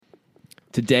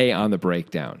today on the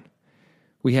breakdown.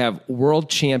 We have world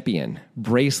champion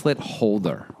bracelet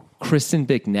holder Kristen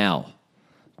Bicknell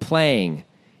playing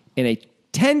in a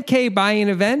 10K buy-in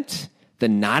event, the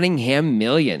Nottingham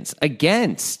Millions,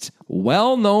 against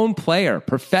well-known player,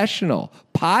 professional,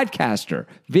 podcaster,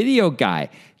 video guy,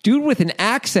 dude with an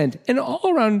accent, an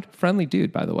all-around friendly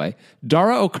dude, by the way,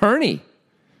 Dara O'Kearney.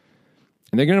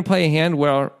 And they're going to play a hand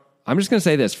where, I'm just going to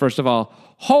say this, first of all,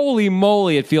 holy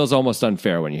moly, it feels almost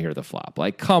unfair when you hear the flop.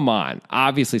 Like, come on.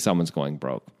 Obviously, someone's going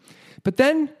broke. But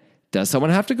then, does someone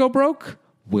have to go broke?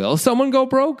 Will someone go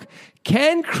broke?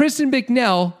 Can Kristen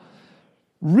Bicknell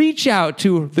reach out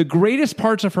to the greatest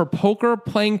parts of her poker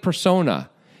playing persona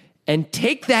and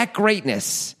take that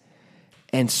greatness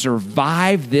and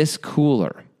survive this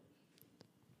cooler?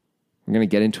 We're going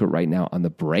to get into it right now on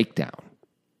the breakdown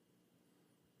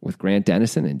with Grant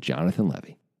Dennison and Jonathan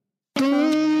Levy.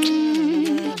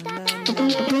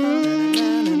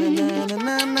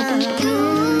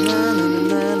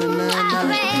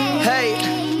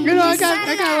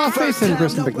 I got a lot of faith in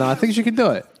Kristen Bicknell. I think she could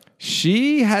do it.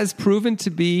 She has proven to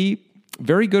be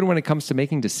very good when it comes to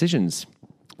making decisions.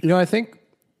 I think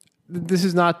this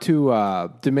is not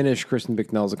to diminish Kristen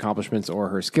Bicknell's accomplishments or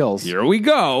her skills. Here we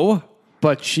go.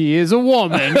 But she is a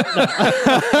woman.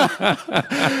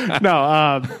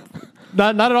 No,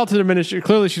 not at all to diminish.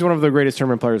 Clearly, she's one of the greatest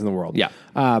tournament players in the world. Yeah.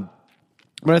 But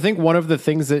I think one of the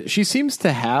things that she seems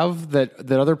to have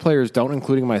that other players don't,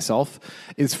 including myself,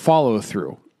 is follow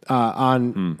through.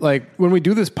 Like when we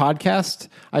do this podcast,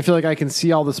 I feel like I can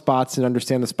see all the spots and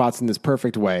understand the spots in this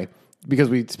perfect way because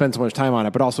we spend so much time on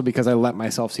it, but also because I let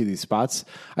myself see these spots.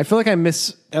 I feel like I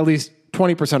miss at least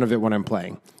 20% of it when I'm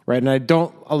playing, right? And I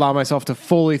don't allow myself to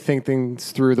fully think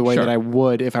things through the way that I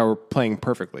would if I were playing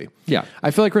perfectly. Yeah.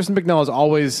 I feel like Kristen Bicknell is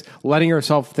always letting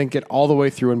herself think it all the way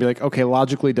through and be like, okay,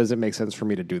 logically, does it make sense for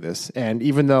me to do this? And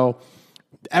even though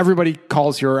everybody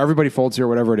calls here, or everybody folds here,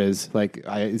 whatever it is,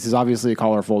 this is obviously a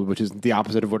call or fold, which is the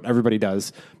opposite of what everybody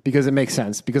does, because it makes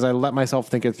sense, because I let myself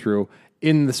think it through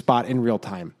in the spot in real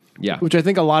time. Yeah. Which I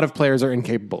think a lot of players are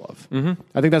incapable of. Mm-hmm.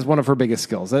 I think that's one of her biggest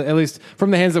skills, at least from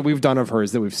the hands that we've done of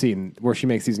hers that we've seen, where she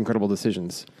makes these incredible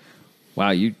decisions. Wow,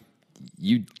 you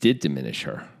did diminish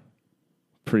her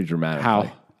pretty dramatically.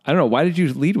 How? I don't know. Why did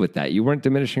you lead with that? You weren't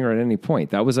diminishing her at any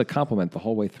point. That was a compliment the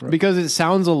whole way through. Because it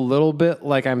sounds a little bit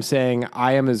like I'm saying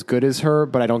I am as good as her,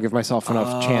 but I don't give myself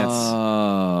enough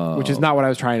chance, which is not what I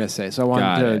was trying to say. So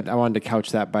I wanted to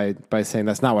couch that by saying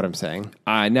that's not what I'm saying.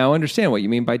 I now understand what you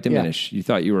mean by diminish. Yeah. You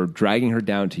thought you were dragging her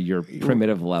down to your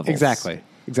primitive levels. Exactly.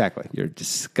 Your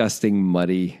disgusting,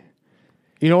 muddy.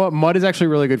 You know what? Mud is actually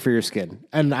really good for your skin.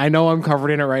 And I know I'm covered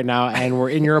in it right now, and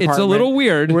we're in your apartment. It's a little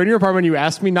weird. We're in your apartment. You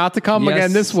asked me not to come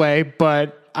again this way,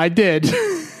 but I did.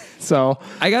 So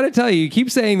I got to tell you, you keep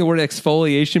saying the word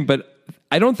exfoliation, but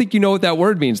I don't think you know what that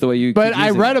word means the way you But I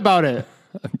read about it.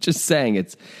 I'm just saying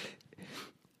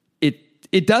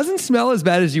it doesn't smell as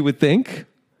bad as you would think.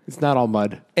 It's not all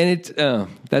mud. And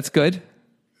that's good.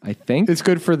 I think it's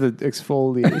good for the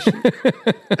exfoliation.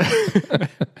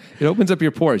 It opens up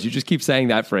your pores. You just keep saying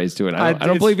that phrase to it. I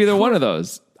don't believe either one of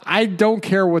those. I don't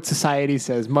care what society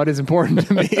says. Mud is important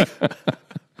to me.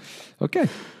 Okay.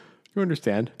 You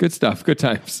understand. Good stuff. Good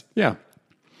times. Yeah.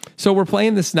 So we're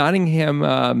playing this Nottingham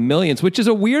Millions, which is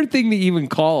a weird thing to even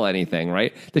call anything,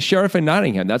 right? The Sheriff in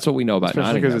Nottingham. That's what we know about Especially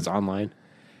Nottingham. because it's online.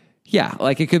 Yeah.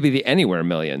 Like it could be the Anywhere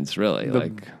Millions,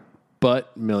 really.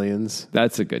 Butt Millions.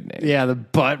 That's a good name. Yeah, the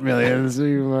Butt Millions. All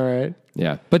right.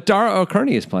 Yeah. But Dara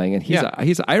O'Kearney is playing, and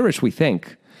he's Irish, we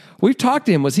think. We've talked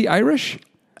to him. Was he Irish?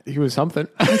 He was something.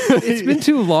 It's been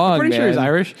too long, I'm pretty sure he's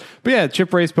Irish. But yeah,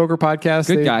 Chip Race Poker Podcast.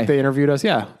 Good guy. They interviewed us.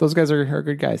 Yeah, those guys are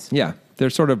good guys. Yeah. They're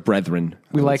sort of brethren.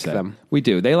 We like them. We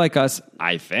do. They like us,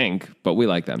 I think, but we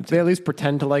like them too. They at least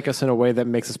pretend to like us in a way that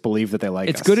makes us believe that they like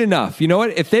us. It's good enough. You know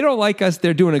what? If they don't like us,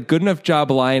 they're doing a good enough job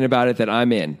lying about it that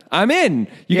I'm in. I'm in.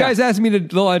 You guys asked me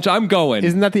to lunch. I'm going.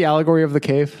 Isn't that the allegory of the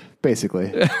cave? Basically.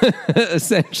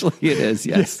 Essentially it is,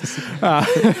 yes.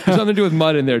 There's something to do with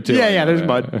mud in there too. Yeah, there's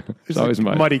mud. There's always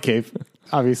mud. Muddy cave.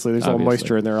 Obviously, there's a little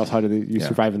moisture in there, else how do you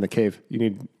survive in the cave? You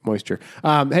need moisture.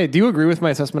 Hey, do you agree with my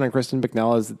assessment on Kristen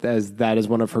Bicknell as that is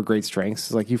one of her great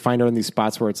strengths? Like you find her in these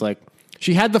spots where it's like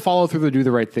she had the follow through to do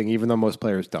the right thing, even though most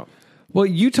players don't. Well,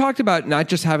 you talked about not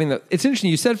just having it's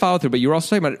interesting, you said follow through, but you were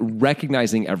also talking about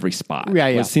recognizing every spot. Yeah.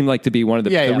 It seemed like to be one of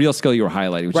the real skill you were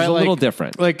highlighting, which is a little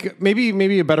different. Like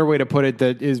maybe a better way to put it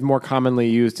that is more commonly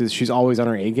used is she's always on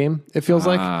her A game, it feels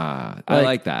like. I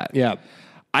like that. Yeah.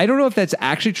 I don't know if that's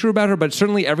actually true about her, but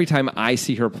certainly every time I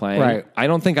see her playing, Right. I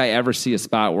don't think I ever see a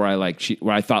spot where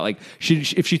where I thought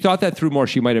if she thought that through more,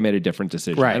 she might have made a different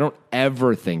decision. Right. I don't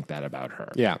ever think that about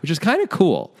her. Yeah. Which is kind of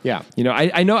cool. Yeah.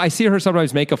 I know I see her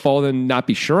sometimes make a fold and not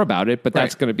be sure about it, but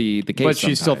that's Right. going to be the case. But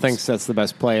she still sometimes. thinks that's the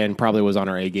best play and probably was on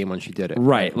her A game when she did it.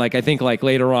 Right. Like, I think like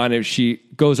later on, if she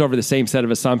goes over the same set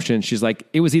of assumptions, she's like,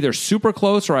 it was either super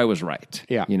close or I was right.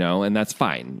 Yeah. And that's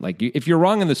fine. Like, if you're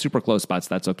wrong in the super close spots,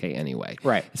 that's okay anyway.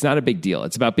 Right. It's not a big deal.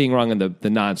 It's about being wrong in the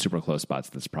non super close spots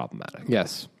that's problematic.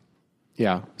 Yes.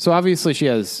 Yeah. So obviously she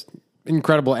has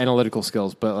incredible analytical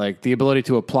skills, but like the ability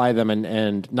to apply them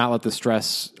and not let the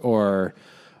stress or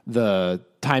the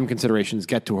time considerations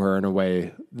get to her in a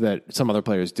way that some other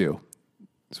players do.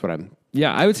 That's what I'm.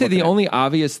 Yeah. I would say the only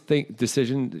obvious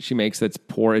decision she makes that's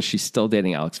poor is she's still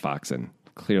dating Alex Foxen.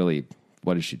 Clearly,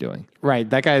 what is she doing? Right.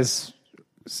 That guy's.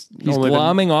 He's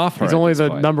glomming off her. He's at only this the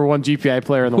point. number one GPI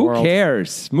player in the Who world.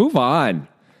 cares? Move on.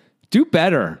 Do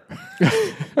better.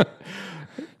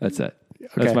 That's it.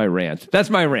 That's Okay. my rant. That's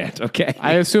my rant. Okay.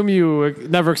 I assume you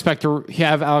never expect to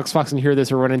have Alex Foxen hear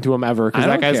this or run into him ever because I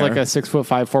that don't guy's care. like a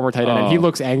 6'5" former tight end and he Oh.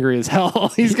 looks angry as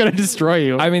hell. He's going to destroy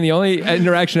you. I mean, the only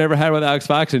interaction I ever had with Alex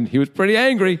Foxen, he was pretty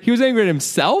angry. He was angry at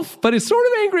himself, but he's sort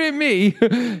of angry at me.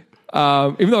 Even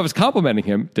though I was complimenting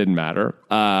him, didn't matter.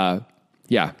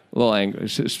 Yeah, a little angry.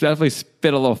 She definitely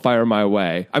spit a little fire my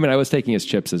way. I mean, I was taking his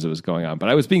chips as it was going on, but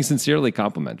I was being sincerely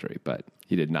complimentary, but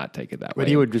he did not take it that way.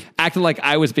 he would just- acted like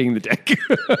I was being the dick.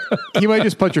 He might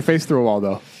just punch your face through a wall,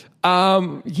 though.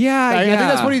 Yeah, I think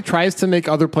that's what he tries to make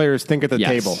other players think at the Yes.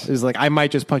 table. Is like, I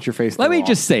might just punch your face through Let a me wall.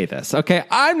 just say this, okay?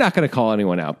 I'm not going to call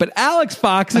anyone out, but Alex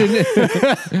Foxen,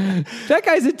 that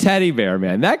guy's a teddy bear,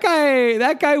 man. That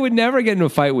guy would never get into a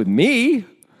fight with me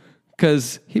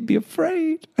because he'd be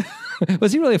afraid.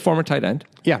 Was he really a former tight end?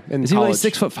 Yeah, in Is he really college.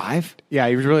 6'5"? Yeah,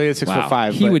 he was really a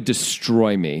 6'5". He but- would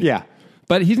destroy me. Yeah.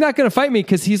 But he's not going to fight me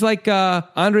because he's like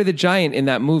Andre the Giant in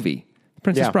that movie,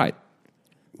 Princess Yeah. Bride,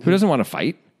 who doesn't want to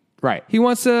fight. Right. He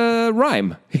wants to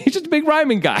rhyme. He's just a big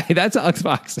rhyming guy. That's Alex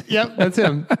Foxen. Yep, that's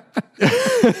him.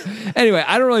 Anyway,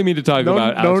 I don't really mean to talk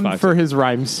about Alex known Foxen. for his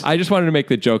rhymes. I just wanted to make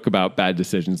the joke about bad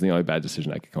decisions. And the only bad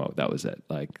decision I could come up with, that was it.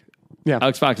 Like, Yeah.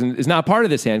 Alex Foxen is not part of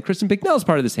this hand. Kristen Bicknell is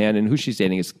part of this hand, and who she's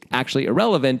dating is actually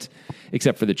irrelevant,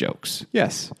 except for the jokes.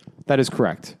 Yes, that is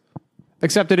correct.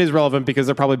 Except it is relevant because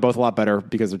they're probably both a lot better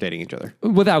because they're dating each other.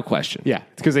 Without question. Yeah,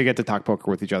 it's because they get to talk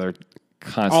poker with each other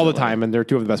Constantly. all the time, and they're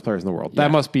two of the best players in the world. Yeah.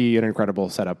 That must be an incredible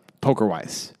setup,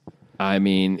 poker-wise. I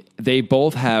mean, they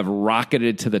both have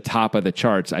rocketed to the top of the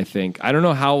charts, I think. I don't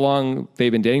know how long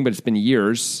they've been dating, but it's been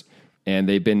years, and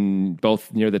they've been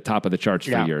both near the top of the charts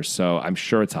for Yeah. years, so I'm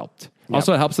sure it's helped.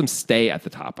 Also, it helps them stay at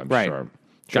the top, I'm Right. sure.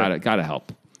 Sure. Gotta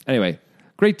help. Anyway,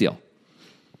 great deal.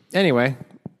 Anyway,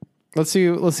 let's see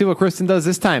what Kristen does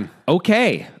this time.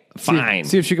 Okay, fine.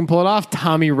 See if she can pull it off.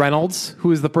 Tommy Reynolds,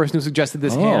 who is the person who suggested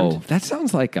this Oh, hand. that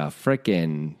sounds like a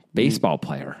frickin' baseball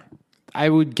player. I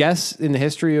would guess in the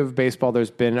history of baseball,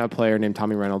 there's been a player named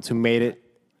Tommy Reynolds who made it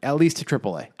at least to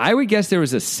AAA. I would guess there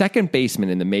was a second baseman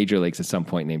in the major leagues at some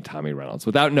point named Tommy Reynolds,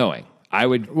 without knowing. I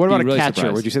would. What about be really a catcher?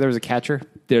 surprised. Would you say there was a catcher?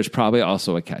 There's probably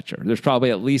also a catcher. There's probably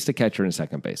at least a catcher and a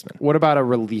second baseman. What about a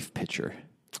relief pitcher?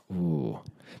 Ooh,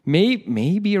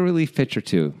 maybe a relief pitcher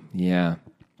too. Yeah,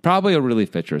 probably a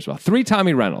relief pitcher as well. 3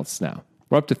 Tommy Reynolds now.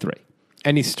 We're up to 3.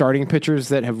 Any starting pitchers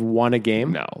that have won a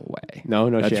game? No way. No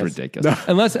That's chance. ridiculous.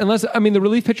 Unless I mean, the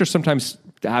relief pitchers sometimes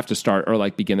have to start or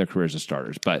like begin their careers as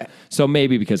starters. But so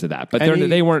maybe because of that. But Any-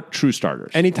 they weren't true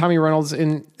starters. Any Tommy Reynolds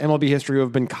in MLB history who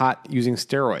have been caught using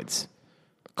steroids?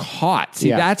 Caught. See,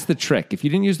 Yeah. that's the trick. If you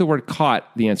didn't use the word caught,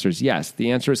 the answer is yes.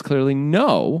 The answer is clearly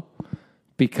no,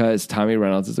 because Tommy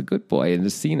Reynolds is a good boy and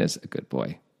is seen as a good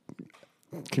boy.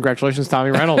 Congratulations, Tommy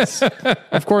Reynolds.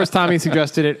 Of course, Tommy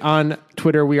suggested it on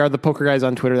Twitter. We are the Poker Guys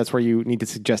on Twitter. That's where you need to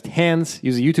suggest hands.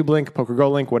 Use a YouTube link, Poker Go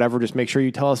link, whatever. Just make sure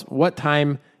you tell us what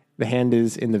time the hand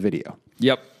is in the video.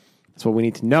 Yep. That's what we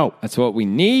need to know. That's what we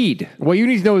need. What you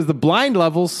need to know is the blind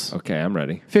levels. Okay, I'm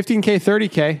ready. 15K,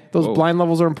 30K. Those Whoa. blind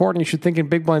levels are important. You should think in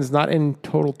big blinds, not in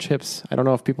total chips. I don't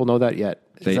know if people know that yet.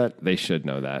 They should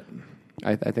know that.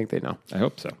 I think they know. I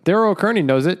hope so. Daryl Kearney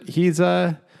knows it. He's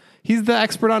the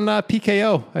expert on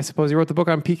PKO. I suppose he wrote the book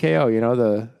on PKO. You know,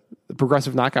 the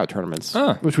progressive knockout tournaments,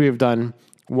 which we have done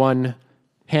one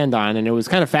hand on, and it was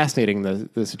kind of fascinating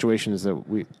the situations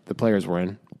that the players were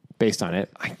in based on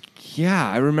it.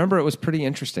 Yeah, I remember it was pretty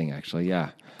interesting, actually. Yeah.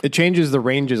 It changes the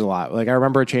ranges a lot. Like I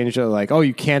remember it changed to like, oh,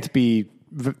 you can't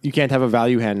have a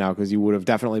value hand now because you would have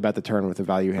definitely bet the turn with a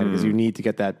value hand because you need to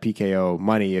get that PKO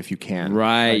money if you can.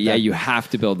 Right. Like yeah, that- you have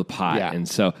to build the pot. Yeah. And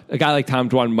so a guy like Tom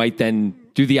Dwan might then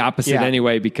do the opposite Yeah.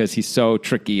 anyway because he's so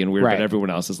tricky and weird, Right. but everyone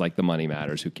else is like, the money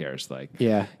matters. Who cares? Like,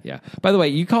 Yeah. yeah. By the way,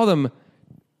 you call them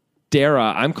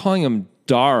Dara. I'm calling him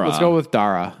Dara. Let's go with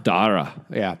Dara. Dara.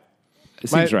 Yeah. It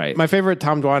seems right. My favorite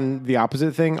Tom Dwan, the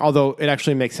opposite thing, although it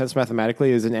actually makes sense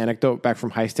mathematically, is an anecdote back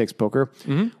from High Stakes Poker,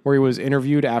 where he was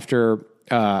interviewed after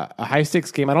a high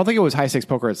stakes game. I don't think it was high stakes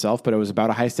poker itself, but it was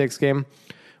about a high stakes game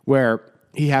where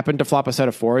he happened to flop a set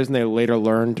of fours, and they later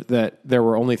learned that there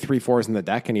were only 3 fours in the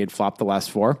deck, and he had flopped the last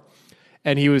 4.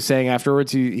 And he was saying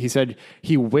afterwards, he said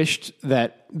he wished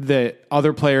that the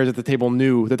other players at the table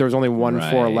knew that there was only 1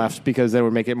 4 Right. left because they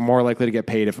would make it more likely to get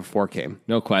paid if a 4 came.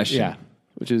 No question. Yeah.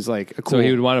 Which is like a cool. So he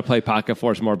would want to play pocket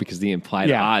fours more because the implied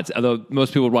Yeah. odds. Although most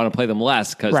people would want to play them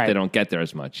less because Right. they don't get there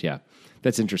as much. Yeah.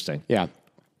 That's interesting. Yeah.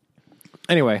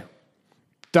 Anyway,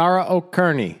 Dara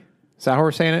O'Kearney. Is that how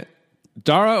we're saying it?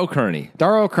 Dara O'Kearney.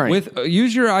 Dara O'Kearney. With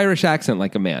use your Irish accent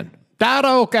like a man.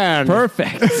 Dara O'Kearney.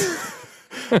 Perfect.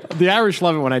 The Irish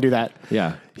love it when I do that.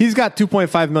 Yeah. He's got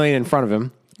 2.5 million in front of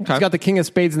him. Okay. He's got the King of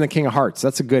Spades and the King of Hearts.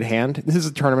 That's a good hand. This is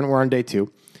a tournament. We're on day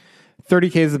 2.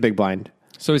 30K is the big blind.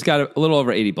 So he's got a little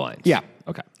over 80 blinds. Yeah.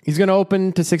 Okay. He's going to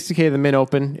open to 60K the min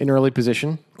open in early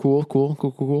position. Cool.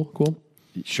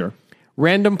 Sure.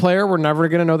 Random player. We're never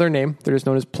going to know their name. They're just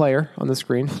known as player on the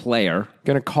screen. Player.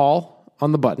 Going to call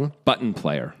on the button. Button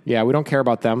player. Yeah, we don't care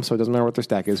about them, so it doesn't matter what their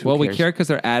stack is. Who Well, we cares? care because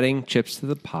they're adding chips to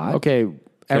the pot. Okay, They're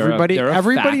everybody a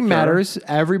factor. matters.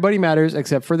 Everybody matters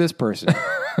except for this person.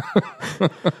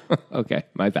 Okay.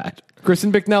 My bad.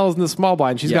 Kristen Bicknell is in the small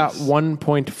blind. She's Yes. got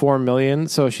 1.4 million,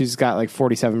 so she's got like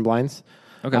 47 blinds.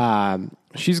 Okay.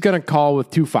 She's going to call with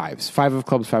 2 5s. 5 of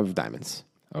clubs, 5 of diamonds.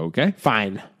 Okay.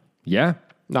 Fine. Yeah.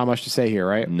 Not much to say here,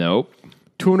 right? Nope.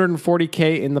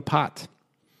 240K in the pot.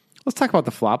 Let's talk about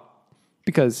the flop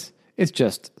because it's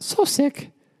just so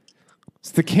sick.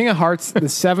 It's the King of Hearts, the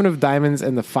 7 of diamonds,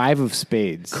 and the 5 of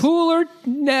spades. Cooler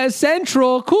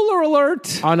central. Cooler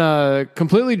alert. On a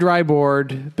completely dry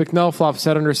board, Bicknell flops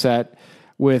set under set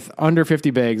with under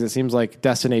 50 bigs. It seems like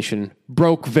destination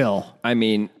Brokeville. I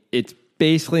mean, it's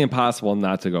basically impossible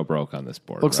not to go broke on this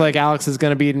board. Looks right? like Alex is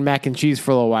going to be eating mac and cheese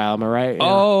for a little while. Am I right? Yeah.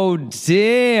 Oh,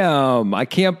 damn. I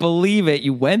can't believe it.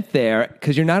 You went there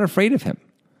because you're not afraid of him.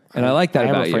 And I like that I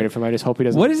am about afraid you. of him. I just hope he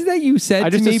doesn't. What is it that you said I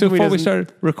to just me assume he before we doesn't-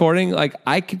 started recording? Like,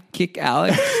 I could kick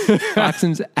Alex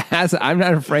Foxen's ass. I'm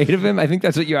not afraid of him. I think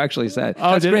that's what you actually said.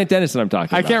 That's did Grant Dennison I'm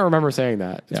talking I about. can't remember saying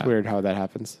that. It's Yeah. weird how that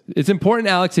happens. It's important,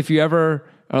 Alex, if you ever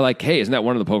are like, hey, isn't that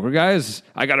one of the poker guys?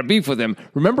 I got a beef with him.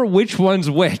 Remember which one's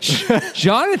which.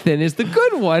 Jonathan is the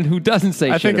good one who doesn't say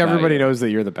I shit think about everybody you. knows that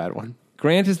you're the bad one.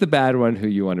 Grant is the bad one who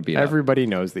you want to beat up. Everybody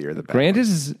knows that you're the bad Grant one.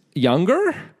 is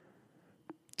younger,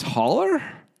 taller,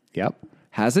 Yep.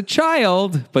 has a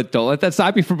child, but don't let that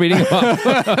stop you from beating him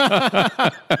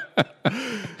up.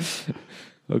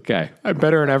 Okay. I'm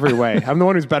better in every way. I'm the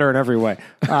one who's better in every way.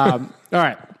 All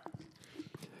right.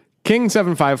 King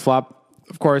 7-5 flop.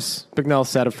 Of course, Bicknell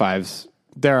set of 5s.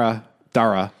 Dara,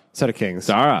 set of kings.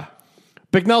 Dara.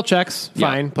 Bicknell checks. Yeah.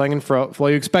 Fine. Playing in flow.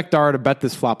 You expect Dara to bet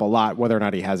this flop a lot, whether or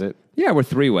not he has it. Yeah, we're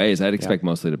 3 ways. I'd expect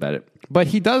mostly to bet it. But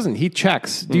he doesn't. He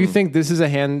checks. Do you think this is a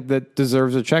hand that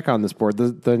deserves a check on this board?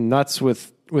 The nuts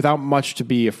without much to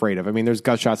be afraid of. I mean, there's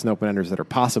gut shots and open enders that are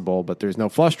possible, but there's no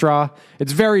flush draw.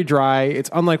 It's very dry. It's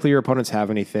unlikely your opponents have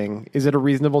anything. Is it a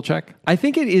reasonable check? I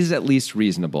think it is at least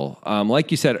reasonable.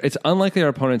 Like you said, it's unlikely our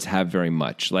opponents have very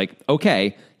much. Like,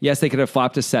 okay, yes, they could have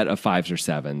flopped a set of 5s or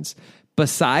 7s.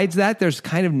 Besides that, there's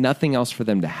kind of nothing else for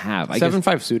them to have. I guess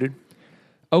 7-5 suited.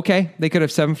 Okay, they could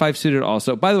have 7-5 suited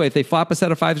also. By the way, if they flop a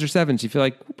set of 5s or 7s, you feel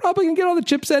like we're probably going to get all the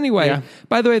chips anyway. Yeah.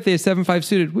 By the way, if they have 7-5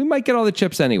 suited, we might get all the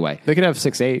chips anyway. They could have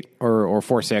 6-8 or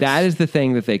 4-6. That is the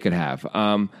thing that they could have.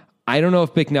 I don't know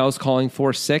if Bicknell's calling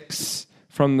 4-6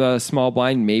 from the small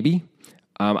blind, maybe.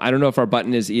 I don't know if our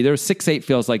button is either. 6-8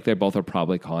 feels like they both are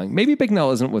probably calling. Maybe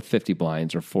Bicknell isn't with 50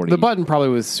 blinds or 40. The button probably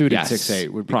was suited Yes, 6-8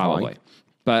 would be probably.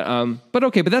 calling. But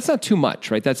okay, but that's not too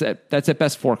much, right? That's at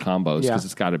best 4 combos because Yeah.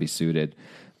 it's got to be suited.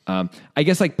 I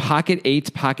guess like pocket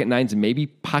 8s, pocket 9s, and maybe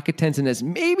pocket 10s and as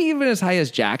maybe even as high as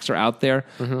jacks are out there.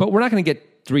 But we're not going to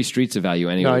get 3 streets of value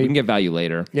anyway. No, We you- can get value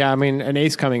later. Yeah, I mean, an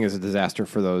ace coming is a disaster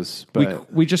for those.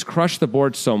 But We just crush the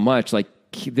board so much. Like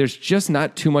there's just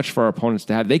not too much for our opponents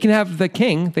to have. They can have the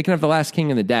king. They can have the last king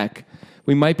in the deck.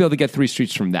 We might be able to get 3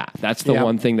 streets from that. That's the Yeah.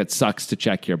 one thing that sucks to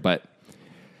check here, but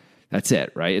that's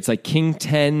it, right? It's like king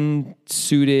 10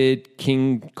 suited,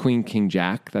 king, queen, king,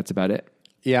 jack. That's about it.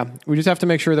 yeah, we just have to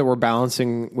make sure that we're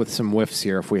balancing with some whiffs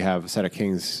here if we have a set of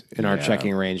kings in our Yeah.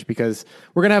 checking range because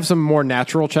we're going to have some more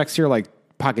natural checks here like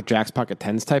pocket jacks, pocket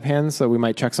tens type hands. So we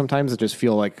might check sometimes that just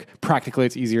feel like practically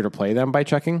it's easier to play them by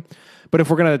checking. But if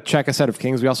we're going to check a set of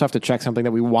kings, we also have to check something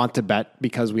that we want to bet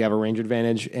because we have a range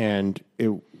advantage and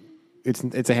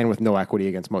it's a hand with no equity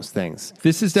against most things.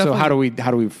 This is definitely. So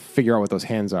how do we figure out what those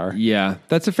hands are? Yeah,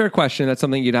 that's a fair question. That's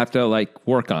something you'd have to like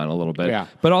work on a little bit. Yeah.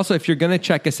 But also, if you're going to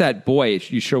check a set, boy,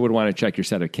 you sure would want to check your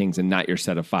set of kings and not your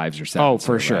set of fives or sevens. Oh,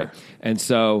 for right? sure. And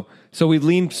so we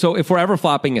lean. So if we're ever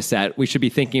flopping a set, we should be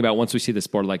thinking about once we see this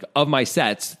board, like of my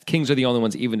sets, kings are the only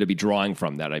ones even to be drawing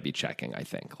from that I'd be checking. I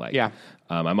think. Like, yeah.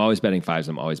 I'm always betting fives.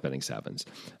 I'm always betting sevens.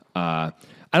 I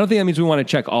don't think that means we want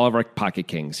to check all of our pocket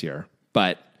kings here,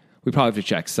 but we probably have to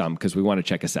check some because we want to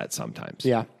check a set sometimes.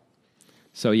 Yeah.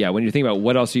 So, yeah, when you think about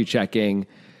what else are you checking,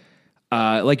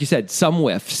 like you said, some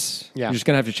whiffs. Yeah. You're just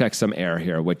going to have to check some air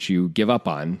here, which you give up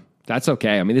on. That's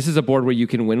okay. I mean, this is a board where you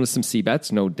can win with some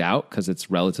C-bets, no doubt, because it's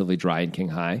relatively dry and king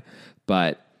high.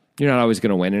 But you're not always going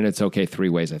to win, and it's okay three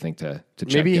ways, I think, to check.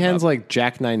 Maybe give hands up. like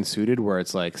Jack 9 suited where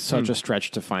it's like such a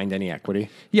stretch to find any equity.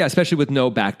 Yeah, especially with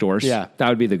no backdoors. Yeah. That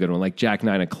would be the good one. Like Jack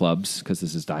 9 of clubs, because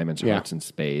this is diamonds, Yeah. hearts, and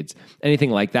spades. Anything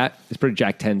like that. It's pretty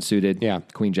Jack 10 suited. Yeah.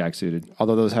 Queen Jack suited.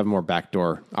 Although those have more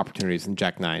backdoor opportunities than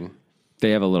Jack 9. They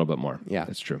have a little bit more. Yeah.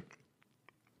 That's true.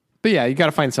 But yeah, you got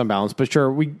to find some balance. But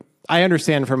sure, I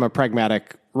understand from a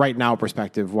pragmatic right now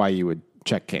perspective why you would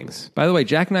check kings. By the way,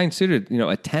 Jack 9 suited,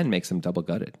 a 10 makes them double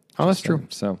gutted. Oh, that's true.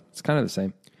 So it's kind of the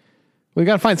same. We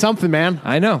got to find something, man.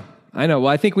 I know. Well,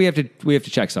 I think we have to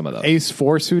check some of those. Ace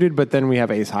 4 suited, but then we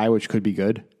have ace high, which could be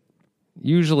good.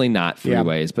 Usually not three Yeah.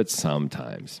 ways, but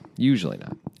sometimes. Usually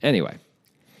not. Anyway,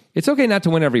 it's okay not to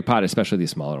win every pot, especially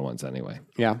these smaller ones anyway.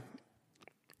 Yeah.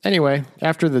 Anyway,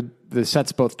 after the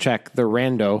sets both check, the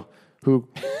rando, who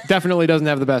definitely doesn't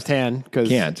have the best hand because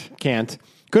can't.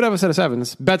 Could have a set of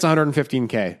sevens. Bets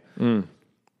 115K.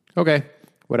 Okay,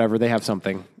 whatever. They have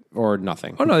something or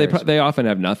nothing. Oh, no, they often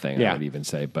have nothing, Yeah. I would even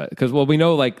say. But because, we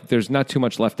know like there's not too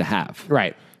much left to have.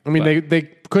 Right. I mean, they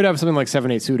could have something like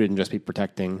 7-8 suited and just be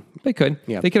protecting. They could.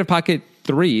 Yeah. They could have pocket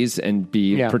threes and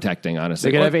be Yeah. protecting, honestly.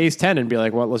 They could Or- have ace 10 and be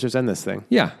like, well, let's just end this thing.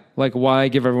 Yeah. Like, why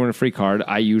give everyone a free card?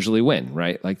 I usually win,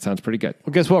 right? Like, sounds pretty good.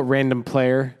 Well, guess what, random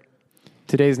player?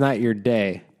 Today's not your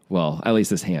day. Well, at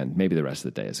least this hand. Maybe the rest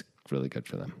of the day is really good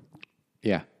for them.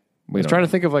 Yeah. I We was don't trying know.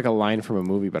 to think of like a line from a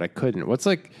movie, but I couldn't. What's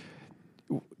like,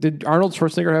 did Arnold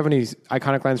Schwarzenegger have any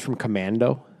iconic lines from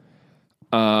Commando?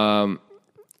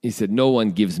 He said, "No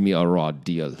one gives me a raw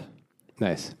deal."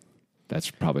 Nice. That's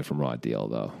probably from Raw Deal,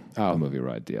 though. Oh. The movie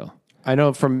Raw Deal. I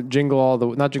know from not Jingle All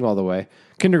the Way,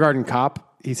 Kindergarten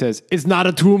Cop, he says, it's not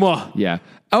a tumor. Yeah.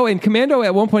 Oh, and Commando,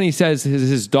 at one point, he says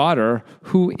his daughter,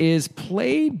 who is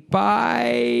played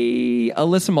by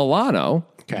Alyssa Milano,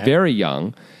 Okay. very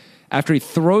young, after he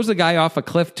throws a guy off a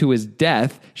cliff to his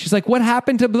death, she's like, "What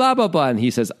happened to blah, blah, blah?" And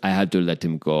he says, "I had to let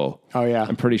him go." Oh, yeah.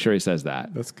 I'm pretty sure he says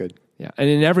that. That's good. Yeah. And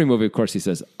in every movie, of course, he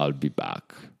says, "I'll be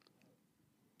back."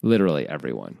 Literally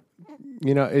everyone.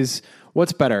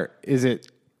 What's better? Is it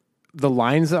the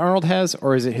lines that Arnold has,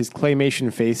 or is it his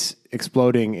claymation face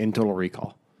exploding in Total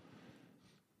Recall?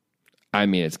 I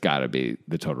mean, it's got to be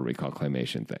the Total Recall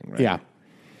claymation thing, right? Yeah.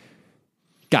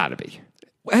 Got to be.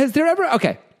 Has there ever,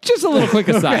 okay, just a little quick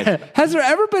aside. Has there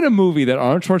ever been a movie that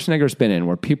Arnold Schwarzenegger's been in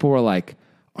where people were like,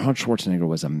 Arnold Schwarzenegger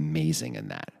was amazing in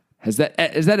that? Has that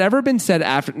ever been said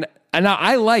after? And now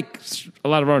I like a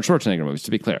lot of Arnold Schwarzenegger movies,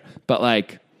 to be clear, but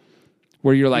like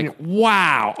where you're like,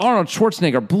 wow, Arnold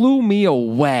Schwarzenegger blew me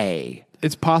away.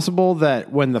 It's possible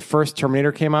that when the first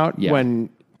Terminator came out, Yeah. when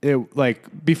it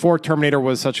like before Terminator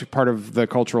was such a part of the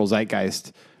cultural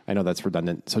zeitgeist, I know that's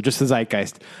redundant, so just the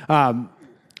zeitgeist.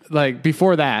 Like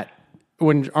before that,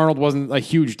 when Arnold wasn't a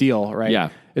huge deal, right? Yeah.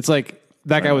 It's like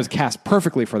that guy was cast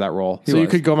perfectly for that role. So you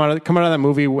was. could come out of that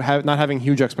movie not having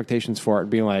huge expectations for it, and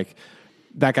being like,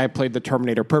 that guy played the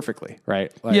Terminator perfectly,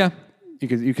 right? Like, Yeah.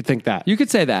 You could think that. You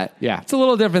could say that. Yeah. It's a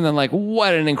little different than like,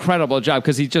 what an incredible job,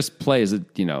 because he just plays a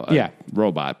Yeah.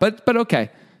 robot. But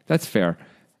okay, that's fair.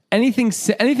 Anything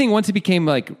once he became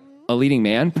like a leading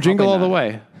man? Jingle Probably All the not.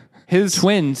 Way. His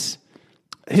Twins.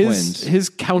 his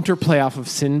counterplay off of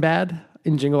Sinbad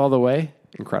in Jingle All the Way,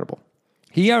 incredible.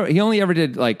 He only ever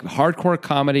did like hardcore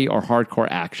comedy or hardcore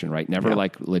action, right? Never Yeah.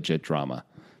 like legit drama.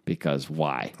 Because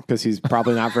why? Because he's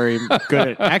probably not very good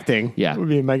at acting. Yeah. Would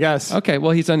be my guess. Okay,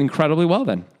 well he's done incredibly well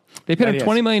then. They paid him Yes.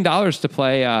 $20 million to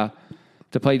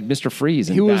play Mr. Freeze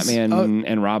in He was, Batman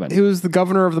and Robin. He was the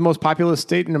governor of the most populous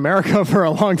state in America for a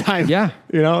long time. Yeah.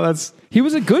 That's He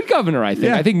was a good governor, I think.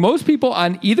 Yeah. I think most people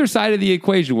on either side of the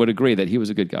equation would agree that he was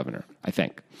a good governor, I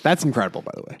think. incredible,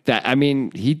 by the way.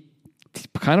 He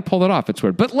kind of pulled it off. It's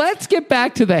weird. But let's get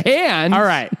back to the hand. All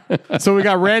right. So we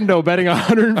got Rando betting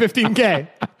 115K.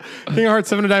 King of hearts,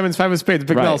 7 of diamonds, 5 of spades.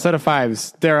 Bicknell, Right. set of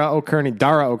fives. Dara O'Kearney,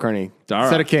 Dara.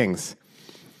 set of kings.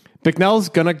 Bicknell's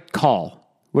gonna call.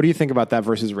 What do you think about that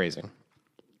versus raising?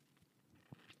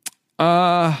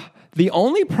 The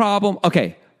only problem,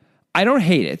 okay, I don't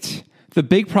hate it. The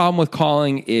big problem with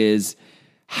calling is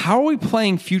how are we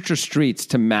playing future streets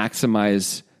to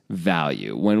maximize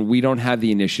value when we don't have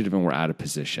the initiative and we're out of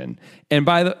position? And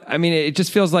it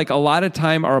just feels like a lot of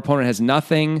time our opponent has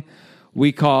nothing,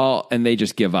 we call, and they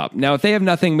just give up. Now, if they have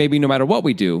nothing, maybe no matter what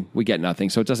we do, we get nothing,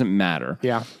 so it doesn't matter.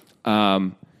 Yeah.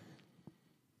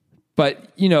 But,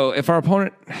 if our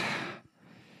opponent,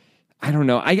 I don't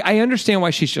know. I understand why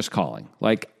she's just calling.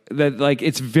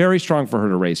 It's very strong for her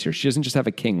to raise here. She doesn't just have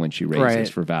a king when she raises Right.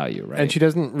 for value, right? And she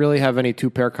doesn't really have any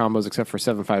 2-pair combos except for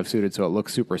 7-5 suited, so it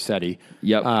looks super steady.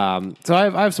 Yep. So I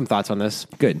have some thoughts on this.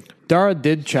 Good. Dara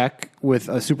did check with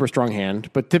a super strong hand,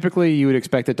 but typically you would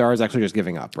expect that Dara's actually just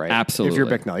giving up, right? Absolutely. If you're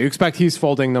Bicknell. You expect he's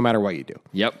folding no matter what you do.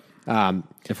 Yep.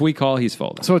 If we call, he's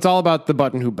folding. So it's all about the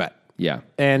button who bet. Yeah.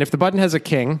 And if the button has a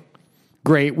king,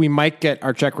 great, we might get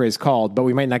our check raise called, but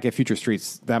we might not get future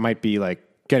streets. That might be like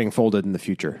getting folded in the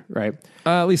future, right?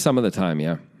 At least some of the time,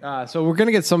 yeah. So we're going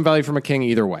to get some value from a king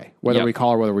either way, whether Yep. we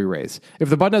call or whether we raise. If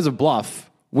the button has a bluff,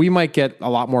 we might get a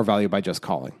lot more value by just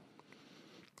calling.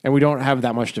 And we don't have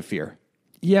that much to fear.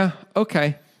 Yeah,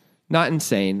 okay. Not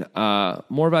insane.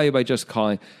 More value by just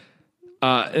calling.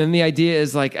 And the idea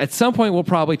is at some point we'll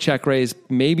probably check raise,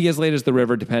 maybe as late as the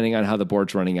river, depending on how the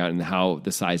board's running out and how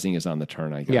the sizing is on the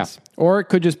turn, I guess. Yeah. Or it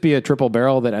could just be a triple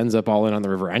barrel that ends up all in on the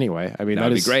river anyway. I mean,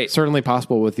 That'd that be is great. certainly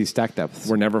possible with these stack depths.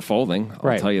 We're never folding, I'll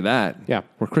Right. tell you that. Yeah.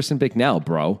 We're Kristen Bicknell,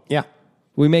 bro. Yeah.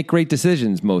 We make great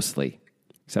decisions mostly,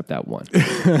 except that one.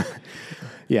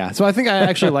 Yeah. So I think I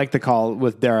actually like the call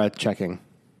with Dara checking.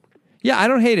 Yeah, I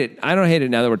don't hate it. I don't hate it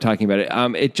now that we're talking about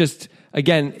it. It just,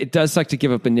 again, it does suck to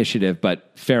give up initiative,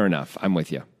 but fair enough. I'm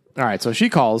with you. All right. So she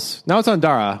calls. Now it's on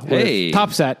Dara. With Hey.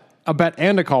 top set, a bet,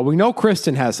 and a call. We know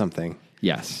Kristen has something.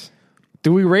 Yes.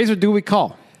 Do we raise or do we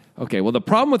call? Okay, well, the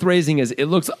problem with raising is it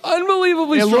looks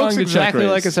unbelievably It strong looks to exactly check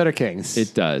raise. like a set of kings.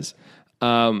 It does.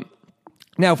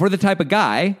 Now, if we're the type of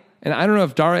guy, and I don't know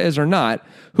if Dara is or not,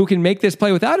 who can make this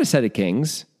play without a set of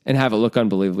kings and have it look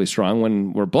unbelievably strong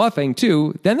when we're bluffing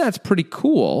too, then that's pretty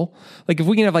cool. Like if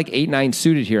we can have 8-9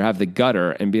 suited here, have the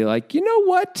gutter and be like, you know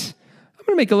what? I'm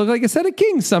going to make it look like a set of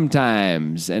kings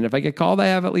sometimes. And if I get called, I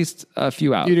have at least a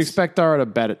few outs. You'd expect Dara to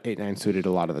bet at 8-9 suited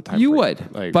a lot of the time. You would.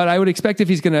 But I would expect if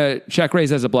he's going to check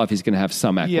raise as a bluff, he's going to have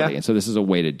some equity. Yeah. And so this is a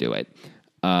way to do it.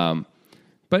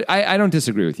 But I don't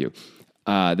disagree with you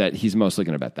that he's mostly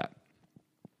going to bet that.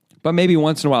 But maybe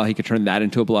once in a while he could turn that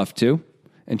into a bluff too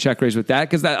and check raise with that.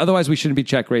 Because otherwise we shouldn't be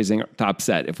check raising top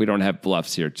set if we don't have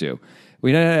bluffs here too.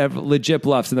 We don't have legit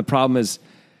bluffs. And the problem is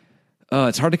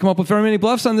it's hard to come up with very many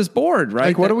bluffs on this board, right?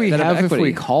 Like, what do we that have if equity.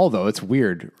 we call, though? It's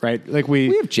weird, right? Like,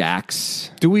 We have jacks.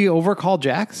 do we overcall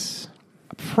jacks?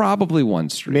 Probably one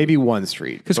street. Maybe one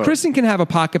street. Because but- Kristen can have a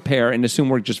pocket pair and assume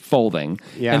we're just folding.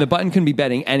 Yeah. And the button can be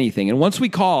betting anything. And once we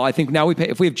call, I think now we pay,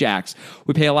 if we have jacks,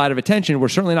 we pay a lot of attention. We're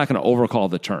certainly not going to overcall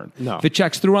the turn. No. If it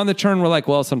checks through on the turn, we're like,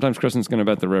 well, sometimes Kristen's going to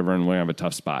bet the river and we're going to have a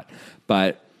tough spot.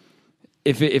 But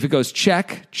if it goes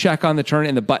check on the turn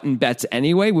and the button bets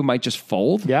anyway, we might just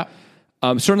fold. Yeah.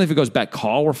 Certainly if it goes bet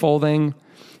call, we're folding.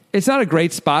 It's not a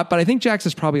great spot, but I think jacks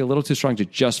is probably a little too strong to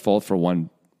just fold for one.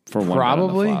 Bet on the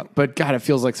Probably. flop. But, God, it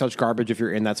feels like such garbage if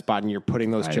you're in that spot and you're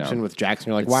putting those chips know. in with jacks and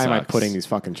you're like, It why am I sucks. putting these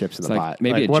fucking chips in the Like pot?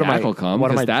 maybe Like, a what am jack I- will come.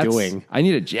 What am 'cause I that's- doing? I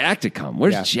need a jack to come.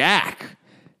 Where's Yeah. Jack?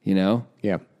 You know?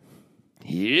 Yeah.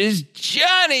 Here's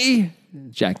Johnny.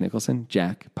 Jack Nicholson.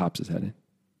 Jack pops his head in.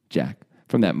 Jack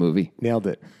from that movie. Nailed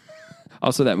it.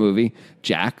 Also that movie,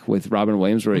 Jack with Robin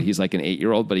Williams, where he's like an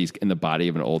 8-year-old, but he's in the body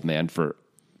of an old man for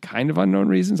kind of unknown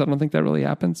reasons. I don't think that really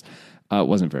happens. It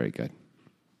wasn't very good.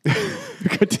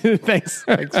 Thanks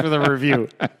for the review.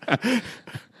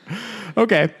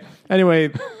 Okay.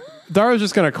 Anyway, Dara's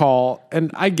just going to call,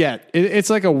 and I get it's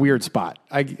like a weird spot.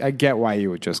 I get why you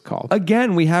would just call.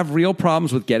 Again, we have real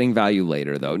problems with getting value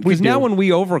later, though. Because do. now when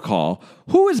we overcall,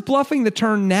 who is bluffing the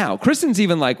turn now? Kristen's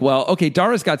even like, well, okay,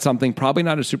 Dara's got something, probably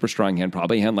not a super strong hand,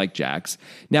 probably a hand like Jack's.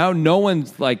 Now no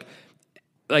one's like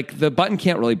the button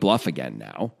can't really bluff again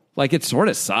now. Like it sort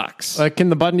of sucks. Can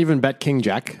the button even bet King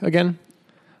Jack again?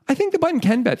 I think the button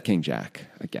can bet King Jack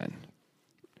again.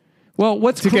 Well,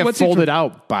 To get folded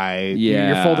out by...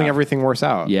 Yeah. You're folding everything worse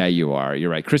out. Yeah, you are. You're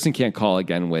right. Kristen can't call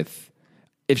again with...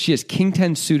 If she has King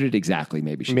 10 suited exactly,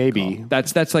 maybe she can call.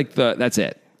 That's like that's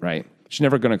it, right? She's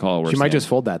never going to call a worse She might hand. just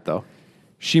fold that, though.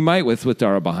 She might with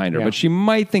Dara behind her, Yeah. but she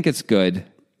might think it's good.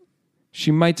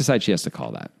 She might decide she has to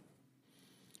call that.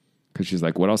 Because she's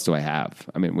like, what else do I have?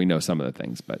 I mean, we know some of the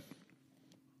things, but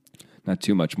Not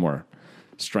too much more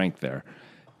strength there.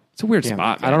 It's a weird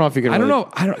spot, man. I don't know if you can I don't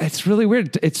really- know. It's really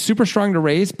weird. It's super strong to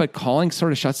raise, but calling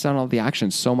sort of shuts down all the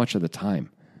action so much of the time.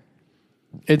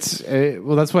 It's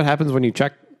well, that's what happens when you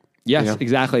check. Yes, you know,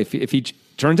 exactly. If he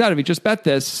turns out if he just bet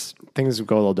this, things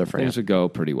go a little different. things would go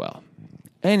pretty well.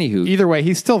 Anywho, Either way,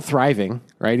 he's still thriving,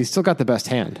 right? He's still got the best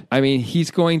hand. I mean,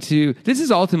 he's going to. This is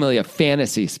ultimately a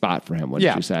fantasy spot for him.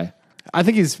 Wouldn't you say? I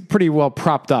think he's pretty well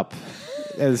propped up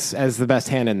as the best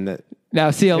hand in the.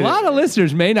 Now, see, a lot of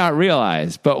listeners may not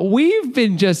realize, but we've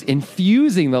been just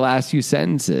infusing the last few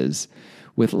sentences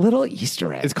with little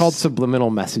Easter eggs. It's called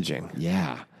subliminal messaging.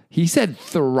 Yeah. He said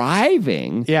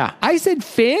thriving. Yeah. I said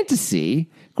fantasy.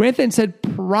 Grant then said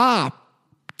propped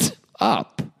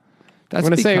up. That's I'm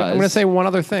going to say one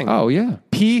other thing. Oh, yeah.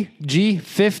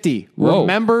 PG50. Whoa.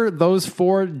 Remember those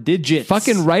 4 digits.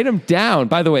 Fucking write them down.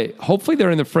 By the way, hopefully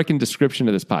they're in the freaking description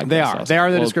of this podcast. They are. also. They are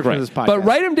in the description of great. this podcast. But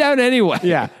write them down anyway.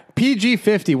 Yeah.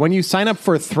 PG50. When you sign up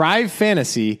for Thrive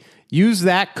Fantasy, use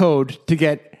that code to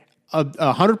get a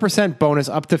 100% bonus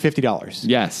up to $50.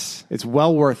 Yes. It's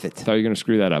well worth it. I thought you were going to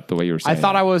screw that up the way you were saying. I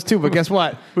thought I was too, but guess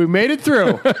what? We made it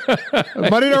through.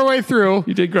 Muddied our way through.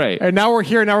 You did great. And now we're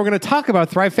here. Now we're going to talk about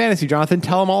Thrive Fantasy. Jonathan,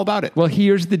 tell them all about it. Well,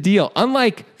 here's the deal.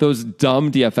 Unlike those dumb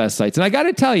DFS sites, and I got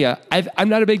to tell you, I'm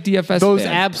not a big DFS Those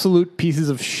fan. absolute pieces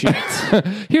of shit.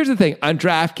 Here's the thing. On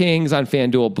DraftKings, on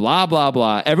FanDuel, blah, blah,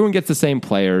 blah, everyone gets the same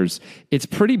players. It's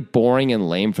pretty boring and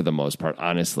lame for the most part,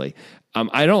 honestly.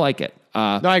 I don't like it.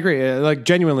 No, I agree. Like,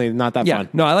 genuinely not that fun.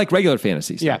 No, I like regular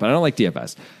fantasy stuff, Yeah. but I don't like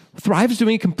DFS. Thrive is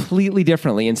doing it completely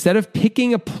differently. Instead of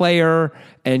picking a player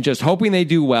and just hoping they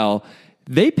do well,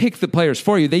 they pick the players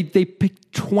for you. They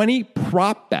pick 20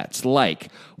 prop bets like,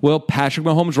 will Patrick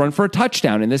Mahomes run for a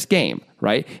touchdown in this game,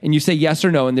 right? And you say yes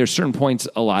or no, and there's certain points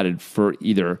allotted for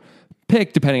either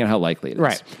pick, depending on how likely it is.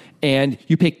 Right. And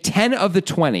you pick 10 of the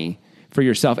 20 for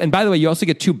yourself. And by the way, you also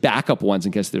get 2 backup ones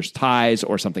in case there's ties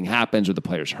or something happens or the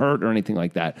player's hurt or anything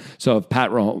like that. So if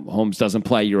Pat Mahomes doesn't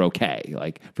play, you're okay,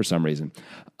 like for some reason.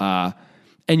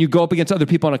 And you go up against other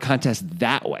people in a contest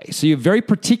that way. So you have very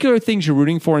particular things you're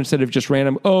rooting for instead of just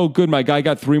random, oh, good, my guy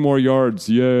got 3 more yards.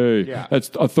 Yay. Yeah.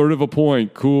 That's a third of a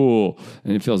point. Cool.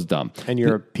 And it feels dumb. And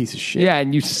you're a piece of shit. Yeah,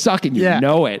 and you suck and you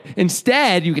know it.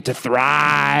 Instead, you get to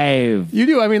thrive. You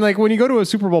do. I mean, like when you go to a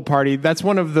Super Bowl party, that's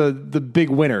one of the big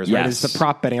winners, right? Yes. It's the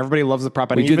prop betting. Everybody loves the prop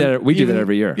betting. We do that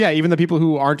every year. Yeah, even the people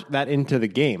who aren't that into the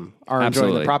game are enjoying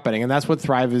Absolutely. the prop betting. And that's what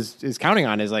Thrive is counting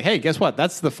on is like, hey, guess what?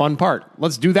 That's the fun part.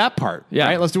 Let's do that part. Yeah.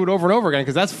 Right? Let's do it over and over again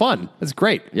because that's fun. That's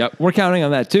great. Yep, we're counting on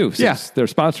that too. Yeah. Since they're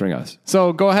sponsoring us.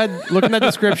 So go ahead, look in that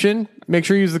description. Make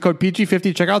sure you use the code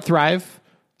PG50. Check out Thrive.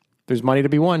 There's money to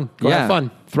be won. Go have fun.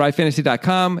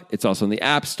 ThriveFantasy.com. It's also in the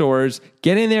app stores.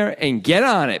 Get in there and get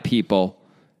on it, people.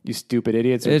 You stupid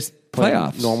idiots. It's playing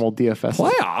playoffs. Normal DFS.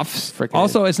 Playoffs. Frickin'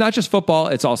 Also, it's not just football,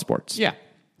 it's all sports. Yeah.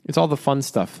 It's all the fun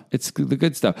stuff. It's the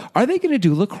good stuff. Are they going to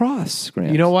do lacrosse,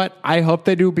 Grant? You know what? I hope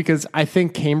they do because I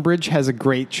think Cambridge has a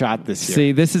great shot this year.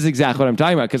 See, this is exactly what I'm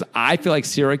talking about because I feel like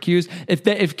Syracuse,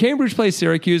 if Cambridge plays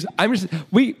Syracuse,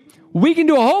 we can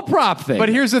do a whole prop thing. But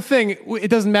here's the thing. It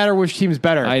doesn't matter which team's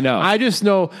better. I know. I just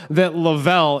know that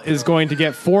Lavelle is going to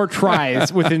get 4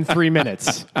 tries within 3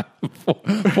 minutes.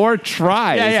 4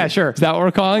 tries. Yeah, sure. Is that what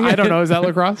we're calling it? I don't know. Is that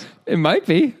lacrosse? It might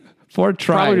be. 4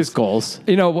 tries. Probably just goals.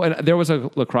 You know, when there was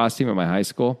a lacrosse team at my high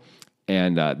school,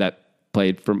 and that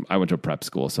played from. I went to a prep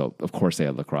school, so of course they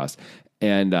had lacrosse.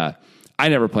 And I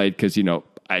never played because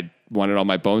I wanted all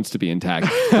my bones to be intact.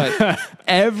 But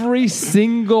every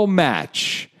single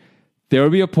match, there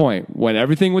would be a point when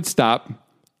everything would stop,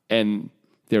 and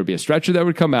there would be a stretcher that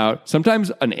would come out. Sometimes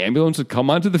an ambulance would come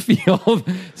onto the field.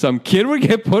 Some kid would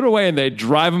get put away, and they'd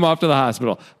drive him off to the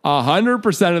hospital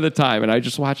 100% of the time. And I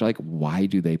just watch, like, why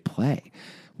do they play?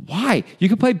 Why? You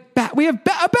can play. We have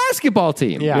a basketball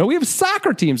team. Yeah. We have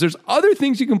soccer teams. There's other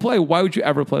things you can play. Why would you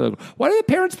ever play? Why do the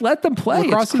parents let them play?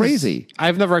 It's crazy.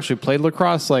 I've never actually played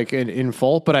lacrosse like in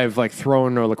full, but I've like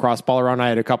thrown a lacrosse ball around. I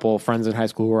had a couple of friends in high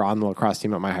school who were on the lacrosse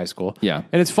team at my high school. Yeah.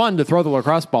 And it's fun to throw the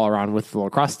lacrosse ball around with the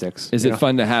lacrosse sticks. Is it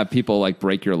fun to have people like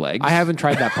break your legs? I haven't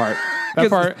tried that part. That 'Cause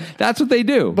part. That's what they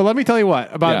do. But let me tell you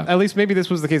what, Yeah. at least maybe this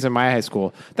was the case in my high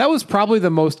school. That was probably the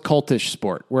most cultish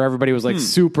sport where everybody was like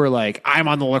super like, I'm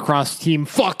on the lacrosse team,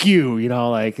 fuck you.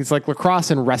 Like it's like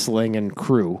lacrosse and wrestling and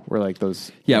crew were like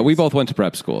those. Yeah, we both went to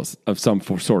prep schools of some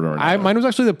sort or another. Mine was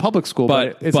actually the public school,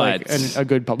 but it's like a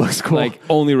good public school. Like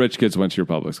only rich kids went to your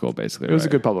public school, basically. It was a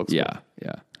good public school.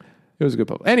 Yeah. It was a good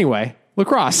public. Anyway,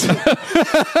 lacrosse.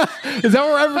 Is that what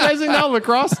we're advertising now?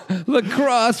 Lacrosse?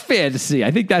 Lacrosse Fantasy.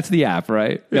 I think that's the app,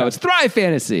 right? No, it's Thrive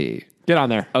Fantasy. Get on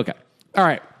there. Okay. All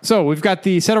right. So we've got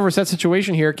the set over set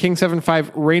situation here. King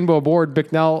 7-5 rainbow board.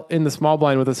 Bicknell in the small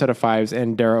blind with a set of fives,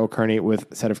 and Dara O'Kearney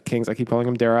with a set of kings. I keep calling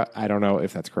him Dara. I don't know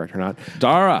if that's correct or not.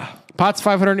 Dara. Pot's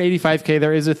 585K.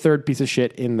 There is a third piece of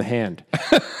shit in the hand.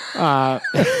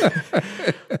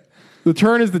 The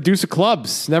turn is the deuce of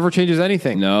clubs. Never changes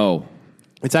anything. No.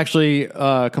 It's actually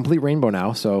a complete rainbow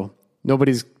now, so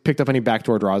nobody's picked up any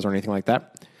backdoor draws or anything like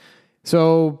that.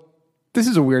 So this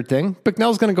is a weird thing.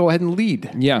 Bicknell's going to go ahead and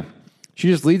lead. Yeah. She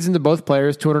just leads into both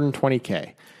players,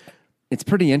 220K. It's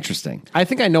pretty interesting. I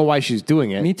think I know why she's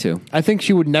doing it. Me too. I think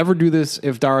she would never do this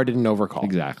if Dara didn't overcall.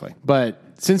 Exactly. But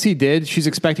since he did, she's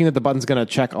expecting that the button's going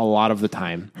to check a lot of the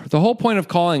time. The whole point of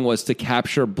calling was to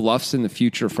capture bluffs in the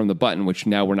future from the button, which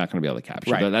now we're not going to be able to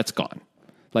capture. Right. That's gone.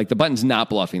 Like the button's not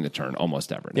bluffing the turn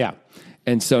almost ever. Yeah.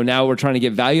 And so now we're trying to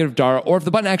get value out of Dara, or if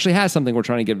the button actually has something, we're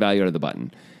trying to get value out of the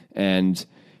button. And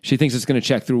she thinks it's going to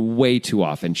check through way too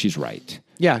often. She's right.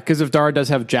 Yeah, because if Dara does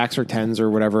have jacks or tens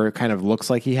or whatever it kind of looks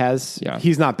like he has,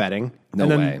 he's not betting. No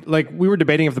and then, way. Like, we were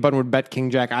debating if the button would bet king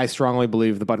jack. I strongly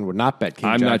believe the button would not bet king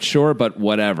jack. I'm not sure, but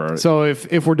whatever. So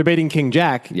if we're debating king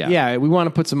jack, Yeah. we want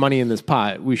to put some money in this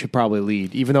pot, we should probably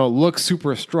lead, even though it looks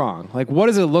super strong. Like, what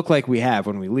does it look like we have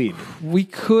when we lead? We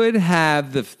could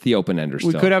have the open ender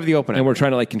still. We could have the open And ender. we're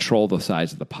trying to like control the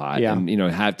size of the pot Yeah.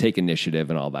 and take initiative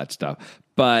and all that stuff.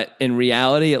 But in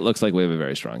reality, it looks like we have a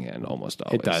very strong hand almost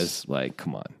always. It does. Like,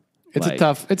 come on. It's Like,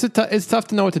 it's tough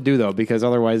to know what to do though, because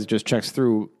otherwise it just checks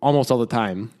through almost all the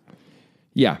time.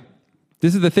 Yeah.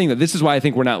 This is the thing this is why I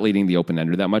think we're not leading the open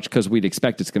ender that much, because we'd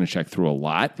expect it's going to check through a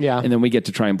lot. Yeah. And then we get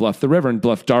to try and bluff the river and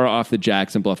bluff Dara off the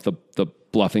jacks and bluff the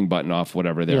bluffing button off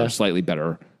whatever their slightly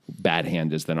better bad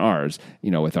hand is than ours,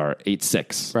 with our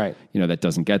 8-6. Right. That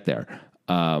doesn't get there.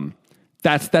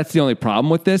 That's the only problem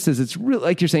with this is it's really,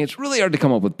 like you're saying, it's really hard to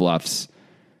come up with bluffs.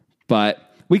 But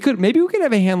maybe we could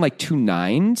have a hand like 2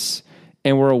 9s,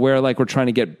 and we're aware like we're trying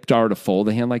to get Dara to fold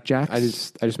a hand like jacks. I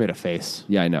just made a face.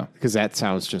 Yeah, I know. Because that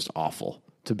sounds just awful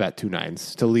to bet 2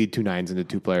 9s, to lead 2 9s into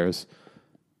two players.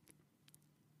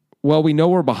 Well, we know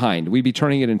we're behind. We'd be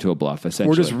turning it into a bluff, essentially.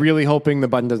 We're just really hoping the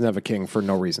button doesn't have a king for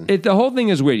no reason. The whole thing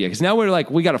is weird, yeah, because now we're like,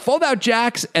 we got to fold out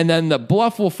jacks, and then the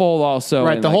bluff will fold also.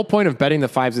 Right. And The like, whole point of betting the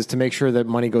fives is to make sure that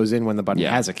money goes in when the button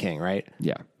has a king, right?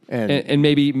 Yeah. And- And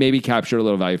maybe capture a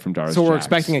little value from Dara's So we're jacks.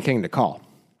 expecting a king to call.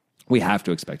 We have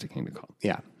to expect a king to call.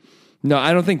 Yeah. No,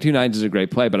 I don't think 2 9s is a great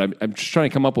play, but I'm just trying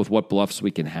to come up with what bluffs we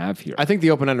can have here. I think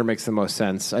the open ender makes the most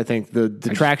sense. I think the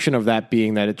detraction of that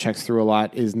being that it checks through a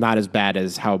lot is not as bad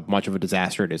as how much of a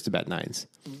disaster it is to bet 9s.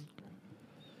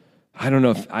 I don't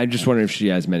know I just wonder if she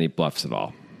has many bluffs at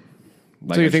all.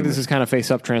 Like, So you think this is kind of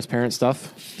face-up transparent stuff?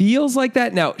 feels like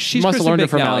that? Now, she's Must have learned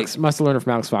it from Bicknell. Alex. Must have learned it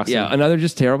from Alex Fox. Yeah, another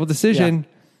just terrible decision. Yeah.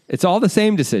 It's all the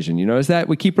same decision. You notice that?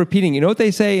 We keep repeating. You know what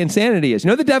they say insanity is? You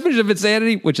know the definition of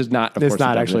insanity? Which is not, of It's course,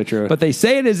 not the actually definition. true. But they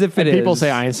say it as if it is. People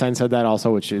say Einstein said that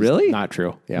also, which is Really? not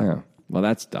true. Yeah. Yeah. Well,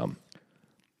 that's dumb.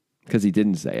 Because he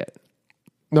didn't say it.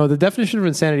 No, the definition of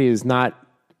insanity is not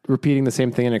repeating the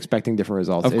same thing and expecting different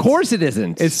results. Of course it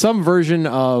isn't. It's some version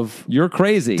of You're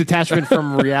crazy. detachment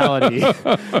from reality.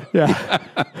 Yeah.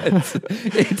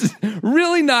 It's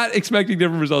really not expecting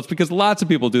different results because lots of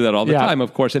people do that all the Yeah. time,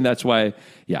 of course. And that's why,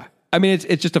 yeah. I mean,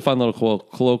 it's just a fun little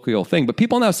colloquial thing. But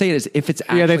people now say it as if it's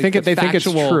actually Yeah, they think it's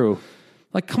factual. true.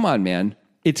 Like, come on, man.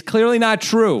 It's clearly not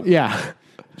true. Yeah.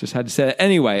 Just had to say that.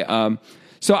 Anyway,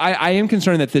 so I am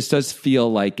concerned that this does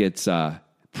feel like it's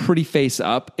pretty face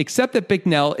up, except that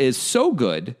Bicknell is so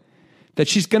good that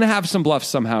she's going to have some bluffs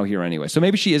somehow here anyway. So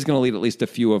maybe she is going to lead at least a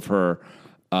few of her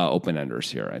open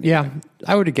enders here. Anyway. Yeah.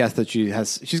 I would have guessed that she's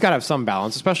got to have some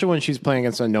balance, especially when she's playing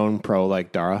against a known pro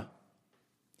like Dara.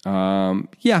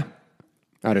 Yeah.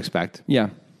 I'd expect. Yeah.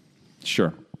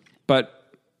 Sure. But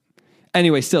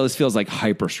anyway, still, this feels like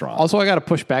hyper strong. Also, I got to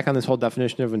push back on this whole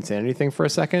definition of insanity thing for a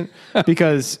second,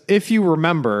 because if you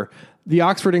remember, the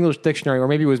Oxford English Dictionary, or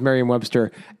maybe it was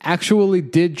Merriam-Webster, actually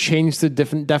did change the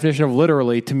definition of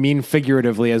literally to mean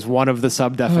figuratively as one of the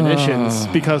sub-definitions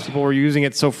because people were using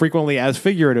it so frequently as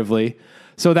figuratively.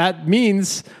 So that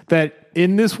means that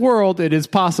in this world, it is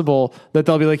possible that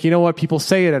they'll be like, you know what, people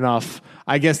say it enough.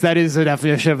 I guess that is the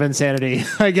definition of insanity.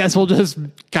 I guess we'll just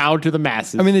cow to the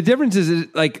masses. I mean, the difference is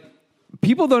like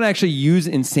people don't actually use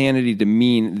insanity to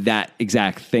mean that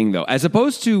exact thing, though, as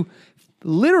opposed to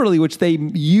literally, which they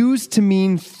use to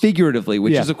mean figuratively,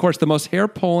 which is, of course, the most hair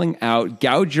pulling out,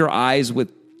 gouge your eyes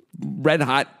with red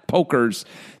hot pokers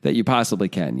that you possibly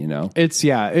can, you know? It's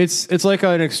like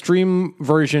an extreme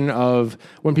version of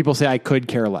when people say I could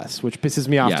care less, which pisses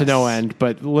me off to no end,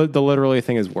 but the literally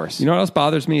thing is worse. You know what else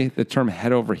bothers me? The term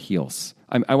head over heels.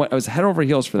 I was head over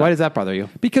heels for that. Why does that bother you?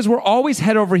 Because we're always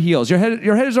head over heels. Your head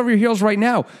is over your heels right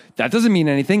now. That doesn't mean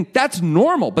anything. That's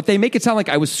normal, but they make it sound like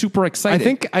I was super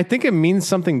excited. I think it means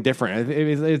something different.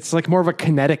 It's like more of a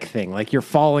kinetic thing, like you're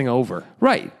falling over.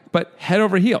 Right, but head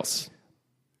over heels.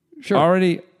 Sure.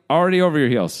 Already over your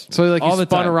heels. So like all you the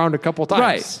spun time. around a couple times.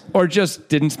 Right, or just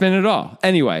didn't spin at all.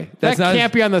 Anyway, That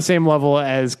can't be on the same level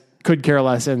as could care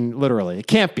less and literally. It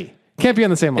can't be. Can't be on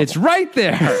the same level. It's right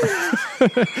there.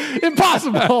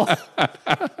 Impossible.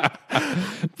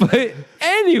 But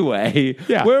anyway,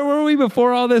 Yeah. where were we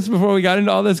before all this? Before we got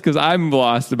into all this, because I'm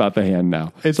lost about the hand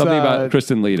now. It's something about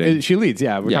Kristen leading. She leads.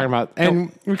 Yeah, we're Yeah. talking about,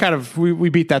 and we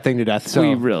beat that thing to death. So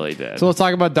We really did. So let's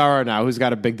talk about Dara now, who's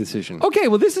got a big decision. Okay,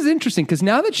 well, this is interesting because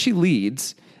now that she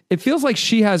leads, it feels like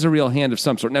she has a real hand of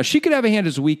some sort. Now, she could have a hand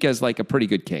as weak as like a pretty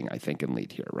good king, I think, in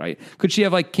lead here, right? Could she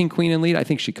have like king, queen in lead? I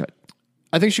think she could.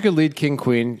 I think she could lead king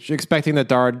queen. She's expecting that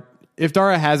Dara, if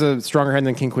Dara has a stronger hand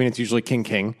than king queen, it's usually king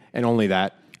king and only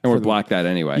that. And we're block that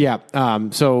anyway. Yeah.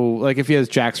 So like if he has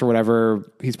jacks or whatever,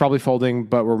 he's probably folding,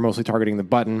 but we're mostly targeting the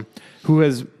button, who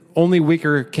has only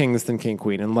weaker kings than king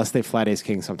queen, unless they flat ace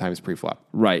king sometimes pre-flop.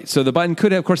 Right. So the button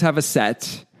could, of course, have a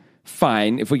set.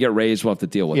 Fine. If we get raised, we'll have to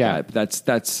deal with Yeah. that.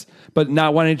 That's. But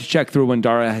not wanting to check through when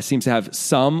Dara seems to have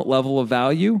some level of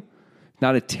value.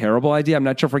 Not a terrible idea. I'm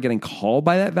not sure if we're getting called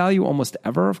by that value almost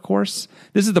ever, of course.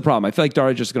 This is the problem. I feel like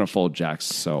Dara's just going to fold jacks.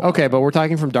 So Okay, but we're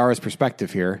talking from Dara's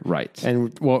perspective here. Right.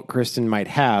 And what Kristen might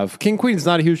have. King queen is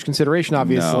not a huge consideration,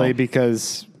 obviously, No.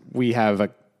 because we have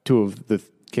two of the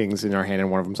kings in our hand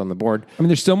and one of them's on the board. I mean,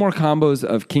 there's still more combos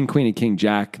of king, queen, and king,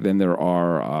 jack than there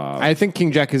are. I think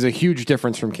king jack is a huge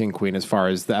difference from king queen as far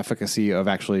as the efficacy of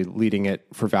actually leading it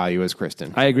for value as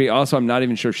Kristen. I agree. Also, I'm not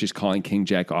even sure if she's calling king,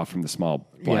 jack off from the small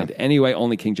blind. Yeah. Anyway,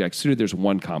 only king, jack suited. There's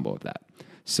one combo of that.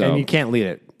 So And you can't lead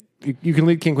it. You can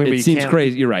lead king queen, but it you seems can't.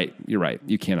 crazy. You're right.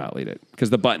 You cannot lead it because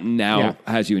the button now Yeah.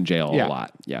 has you in jail Yeah. a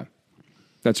lot. Yeah.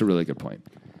 That's a really good point.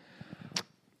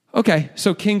 Okay.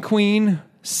 So king, queen,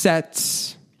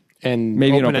 sets. And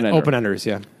Maybe an open, open-ender. open-enders,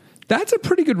 yeah. That's a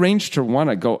pretty good range to want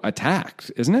to go attack,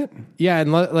 isn't it? Yeah,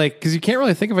 and like, because you can't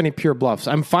really think of any pure bluffs.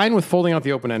 I'm fine with folding out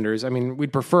the open-enders. I mean,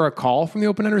 we'd prefer a call from the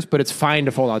open-enders, but it's fine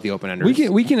to fold out the open-enders.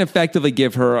 We can effectively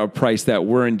give her a price that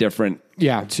we're indifferent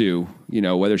Yeah. to,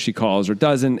 whether she calls or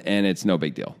doesn't, and it's no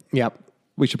big deal. Yep.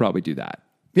 We should probably do that.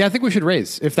 Yeah, I think we should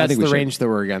raise if that's think we the should. range that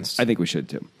we're against. I think we should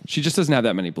too. She just doesn't have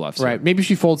that many bluffs. Right. Maybe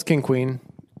she folds king queen.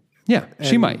 Yeah,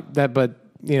 she and might. That, but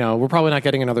we're probably not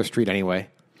getting another street anyway.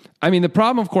 I mean, the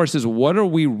problem, of course, is what are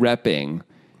we repping?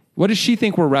 What does she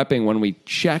think we're repping when we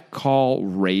check, call,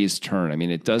 raise, turn? I mean,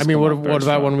 it does. I mean, come what up very about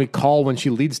strong. when we call when she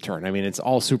leads turn? I mean, it's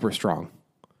all super strong.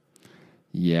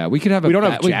 Yeah, we could have. We don't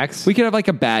have jacks. We could have like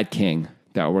a bad king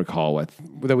that we're call with.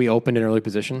 That we opened in early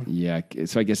position Yeah,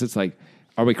 so I guess it's like,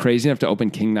 are we crazy enough to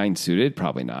open king nine suited?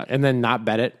 Probably not. and then not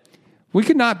bet it. We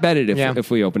could not bet it Yeah.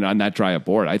 if we open it on that dry up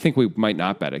board. I think we might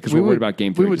not bet it because we're worried about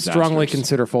game three. We would strongly disasters.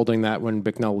 consider folding that when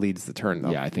Bicknell leads the turn,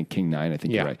 though. Yeah, I think king nine. I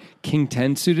think Yeah. you're right. King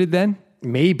 10 suited then?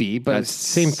 Maybe, but That's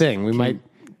same thing. We might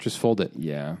just fold it.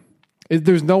 Yeah.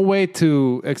 There's no way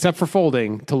to, except for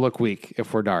folding, to look weak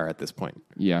if we're Dara at this point.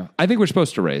 Yeah. I think we're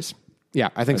supposed to raise. Yeah,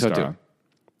 I think so Dara. too.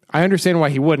 I understand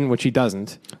why he wouldn't, which he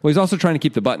doesn't. Well, he's also trying to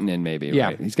keep the button in, maybe. Yeah.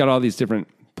 Right? He's got all these different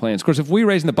plans. Of course, if we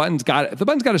raise and the button's got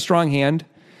a strong hand,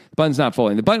 the button's not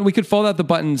folding. The button, we could fold out the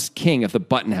button's king if the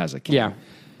button has a king. Yeah.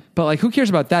 But like, who cares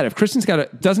about that? If Kristen's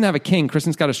doesn't have a king,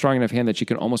 Kristen's got a strong enough hand that she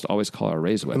can almost always call our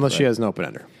raise with. Unless right? she has an open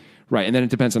ender. Right, and then it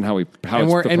depends on how And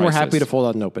it's we're the happy price to is. fold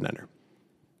out an open ender.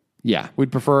 Yeah.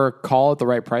 We'd prefer a call at the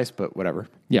right price, but whatever.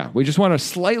 Yeah, we just want to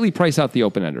slightly price out the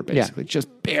open ender, basically.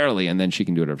 Just barely, and then she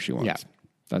can do whatever she wants. Yeah.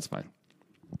 That's fine.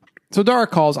 So Dara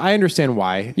calls. I understand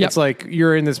why. Yep. It's like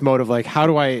you're in this mode of like, how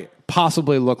do I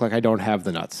possibly look like I don't have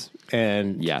the nuts?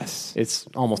 And Yes. it's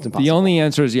almost impossible. The only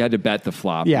answer is you had to bet the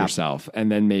flop Yeah. yourself,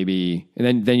 and then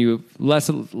then you less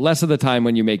of the time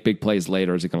when you make big plays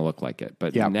later is it going to look like it.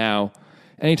 But Yeah. now,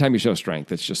 anytime you show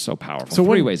strength, it's just so powerful. So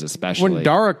Three when- ways especially. When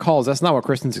Dara calls, that's not what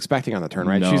Kristen's expecting on the turn,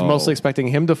 right? She's No. mostly expecting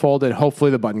him to fold and hopefully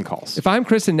the button calls. if I'm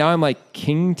Kristen, now I'm like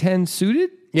king 10 suited.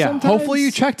 Yeah, sometimes? hopefully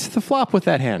you checked the flop with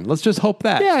that hand. Let's just hope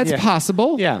that. Yeah, it's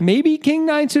possible. Yeah. maybe king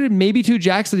 9 suited, maybe 2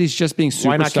 jacks that he's just being super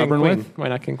Why not king stubborn queen? with. Why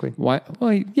not king queen? Why?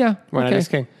 Well, yeah. Why not okay. ace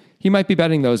king? He might be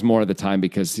betting those more of the time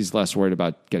because he's less worried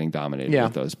about getting dominated Yeah.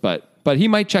 with those. But he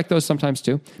might check those sometimes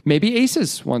too. Maybe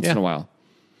aces once Yeah. in a while.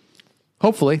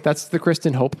 Hopefully, that's the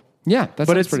Kristen hope. Yeah,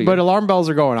 that's pretty but good. alarm bells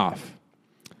are going off.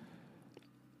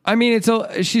 I mean,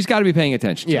 she's got to be paying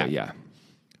attention to Yeah. it. Yeah.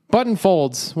 Button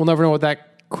folds. We'll never know what that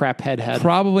crap head had.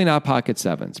 Probably not pocket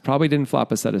sevens. Probably didn't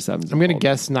flop a set of sevens. I'm going to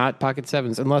guess not pocket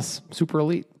sevens, unless super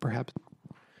elite, perhaps.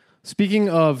 Speaking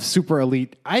of super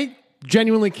elite, I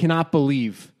genuinely cannot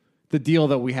believe the deal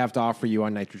that we have to offer you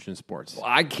on Nitrogen Sports.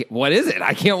 I can't, what is it?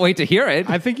 I can't wait to hear it.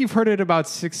 I think you've heard it about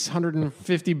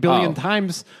 650 billion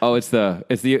times. Oh, it's the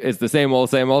same old,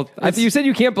 same old. You said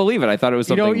you can't believe it. I thought it was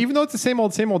something. Even though it's the same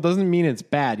old, doesn't mean it's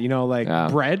bad.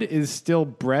 Bread is still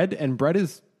bread, and bread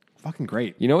is fucking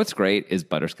great. You know what's great is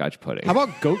butterscotch pudding. How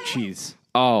about goat cheese?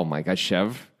 Oh my God,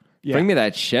 Chev. Yeah. Bring me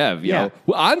that Chev, yo.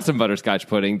 Well, on some butterscotch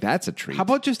pudding, that's a treat. How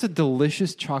about just a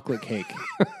delicious chocolate cake?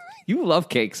 You love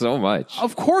cake so much.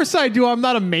 Of course I do. I'm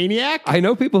not a maniac. I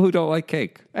know people who don't like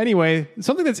cake. Anyway,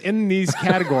 something that's in these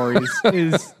categories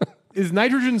is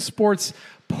Nitrogen Sports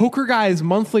Poker Guys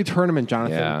monthly tournament,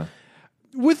 Jonathan. Yeah.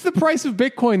 With the price of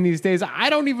Bitcoin these days, I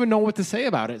don't even know what to say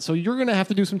about it. So you're going to have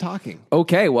to do some talking.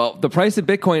 Okay, well, the price of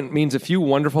Bitcoin means a few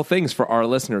wonderful things for our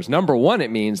listeners. Number one,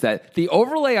 it means that the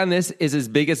overlay on this is as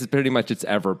big as pretty much it's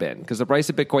ever been. Because the price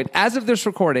of Bitcoin, as of this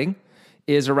recording,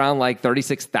 is around like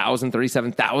 $36,000,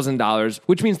 $37,000,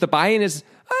 which means the buy-in is,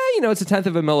 it's a tenth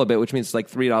of a millibit, which means it's like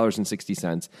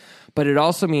 $3.60. But it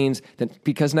also means that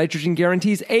because Nitrogen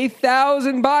guarantees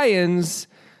 1,000 buy-ins,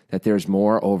 that there's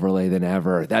more overlay than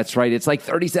ever. That's right. It's like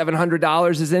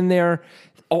 $3,700 is in there.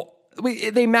 Oh,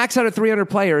 they max out at 300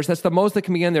 players. That's the most that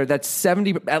can be in there. That's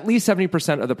at least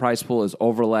 70% of the prize pool is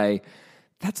overlay.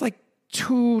 That's like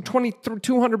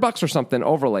 $200 or something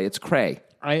overlay. It's cray.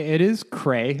 It is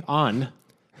cray on,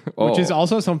 Oh. which is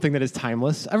also something that is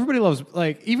timeless. Everybody loves,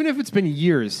 even if it's been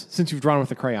years since you've drawn with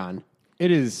a crayon,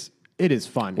 it is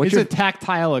fun. It's a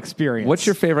tactile experience. What's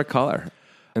your favorite color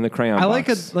in the crayon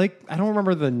box? I don't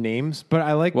remember the names, but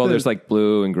I like. There's like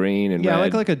blue and green and red. I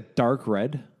like a dark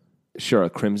red. Sure, a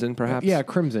crimson perhaps. Yeah,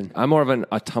 crimson. I'm more of an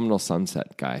autumnal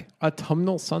sunset guy.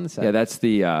 Autumnal sunset. Yeah, that's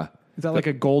the. Is that like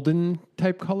a golden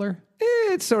type color?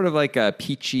 It's sort of like a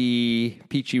peachy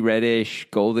reddish,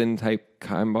 golden type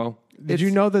combo. Did you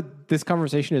know that this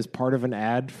conversation is part of an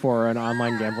ad for an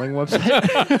online gambling website?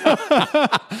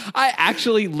 I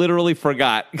actually literally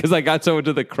forgot because I got so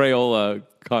into the Crayola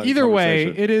Either way,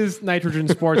 it is Nitrogen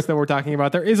Sports that we're talking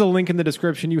about. There is a link in the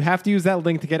description. You have to use that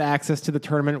link to get access to the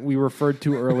tournament we referred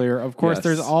to earlier. Of course, Yes.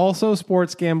 There's also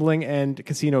sports gambling and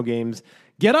casino games.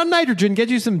 Get on Nitrogen. Get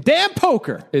you some damn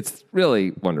poker. It's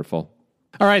really wonderful.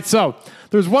 All right, so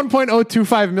there's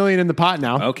 1.025 million in the pot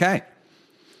now. Okay.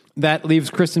 That leaves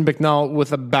Kristen Bicknell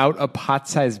with about a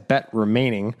pot-sized bet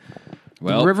remaining.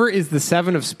 Well, The river is the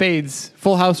 7 of spades.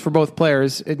 Full house for both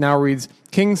players. It now reads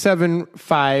King 7,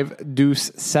 5,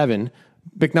 Deuce 7.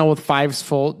 Bicknell with 5s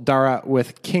full. Dara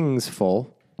with Kings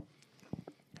full.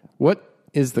 What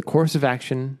is the course of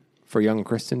action for young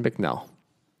Kristen Bicknell?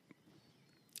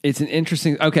 it's an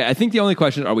interesting. Okay, I think the only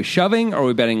question: are we shoving? Or are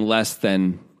we betting less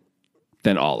than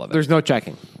all of it? There's no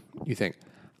checking, you think?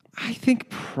 I think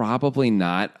probably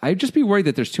not. I'd just be worried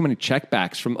that there's too many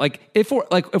checkbacks from if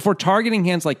we're targeting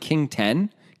hands like King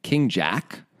 10, King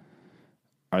Jack.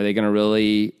 Are they going to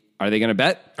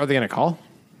bet? Are they going to call?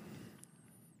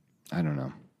 I don't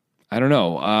know.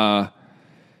 All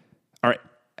right.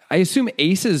 I assume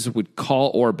aces would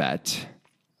call or bet.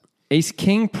 Ace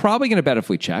King probably going to bet if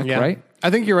we check, right? I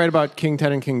think you're right about King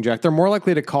 10 and King Jack. They're more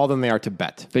likely to call than they are to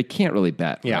bet. They can't really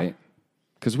bet, right?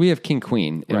 Because we have King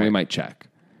Queen and we might check.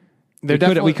 We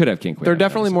could have King Queen. They're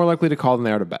definitely more likely to call than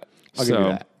they are to bet. I'll give you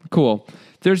that. Cool.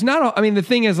 There's not. The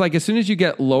thing is, as soon as you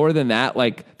get lower than that,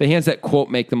 the hands that quote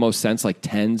make the most sense, like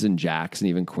tens and jacks and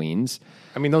even queens.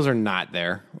 Those are not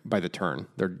there by the turn.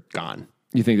 They're gone.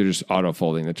 You think they're just auto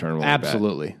folding the turn? When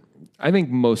Absolutely. We bet? I think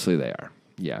mostly they are.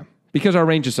 Yeah, because our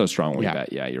range is so strong when we Yeah.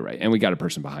 bet. Yeah, you're right, and we got a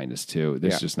person behind us too.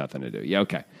 There's just nothing to do. Yeah,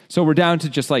 okay. So we're down to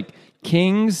just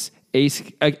kings, ace,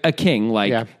 a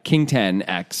king King 10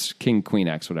 X, King Queen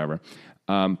X, whatever.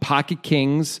 Pocket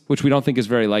kings, which we don't think is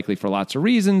very likely for lots of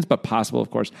reasons, but possible,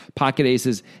 of course. Pocket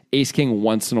aces, ace king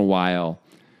once in a while.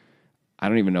 I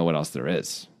don't even know what else there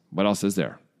is. What else is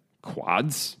there?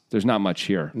 Quads? There's not much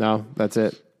here. No, that's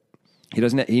it.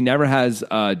 He never has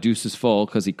deuces full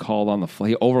because he called on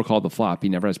he overcalled the flop. He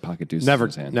never has pocket deuces in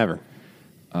his hand. Never.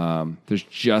 There's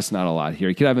just not a lot here.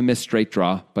 He could have a missed straight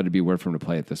draw, but it'd be weird for him to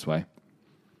play it this way.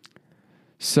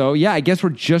 So, yeah, I guess we're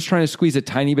just trying to squeeze a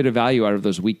tiny bit of value out of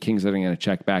those weak kings that are going to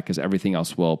check back because everything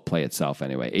else will play itself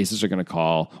anyway. Aces are going to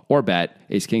call or bet.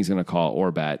 Ace king's going to call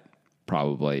or bet,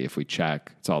 probably, if we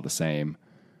check. It's all the same,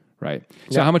 right?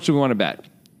 So how much do we want to bet?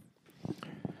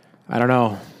 I don't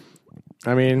know.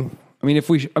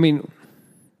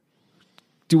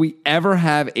 Do we ever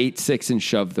have 8-6 and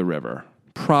shove the river?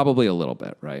 Probably a little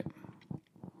bit, right?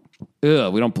 We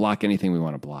don't block anything we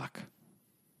want to block.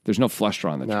 There's no flush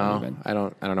draw on the turn even. I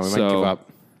don't know. We might give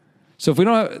up. So if we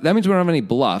don't have, that means we don't have any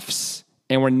bluffs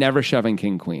and we're never shoving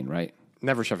king queen, right?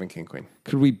 Never shoving king queen.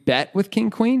 Could we bet with king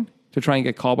queen? to try and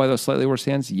get called by those slightly worse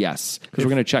hands? Yes, because we're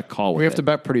going to check call with We have it. to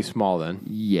bet pretty small then.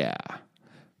 Yeah.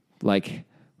 Like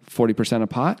 40% a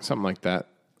pot? Something like that.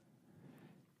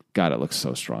 God, it looks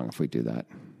so strong if we do that.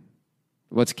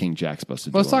 What's King Jack supposed to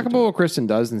do? Let's when talk we about what Kristen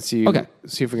does and see Okay.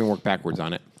 see if we can work backwards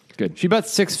on it. Good. She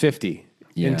bets 650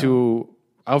 Yeah. into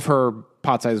of her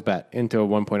pot size bet into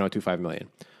 1.025 million.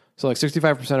 So like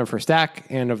 65% of her stack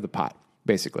and of the pot,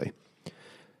 basically.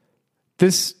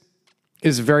 This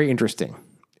is very interesting.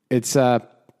 It's I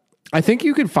think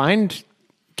you could find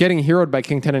getting heroed by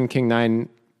King 10 and King 9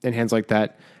 in hands like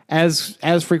that as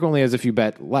frequently as if you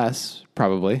bet less,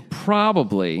 probably.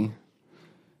 Probably.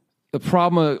 The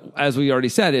problem, as we already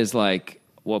said, is like,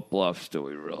 what bluffs do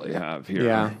we really have here?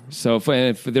 Yeah. So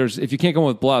if you can't go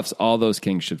with bluffs, all those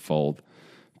kings should fold.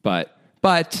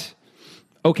 But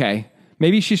okay,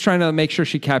 maybe she's trying to make sure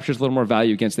she captures a little more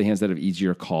value against the hands that have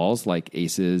easier calls, like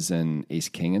aces and ace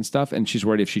king and stuff. And she's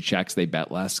worried if she checks, they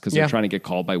bet less because Yeah. they're trying to get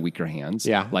called by weaker hands.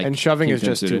 Yeah. like and shoving king is 10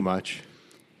 just too suited. much.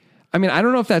 I mean, I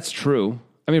don't know if that's true.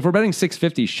 I mean, if we're betting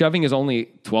 650, shoving is only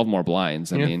 12 more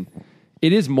blinds. I mean,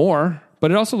 it is more,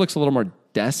 but it also looks a little more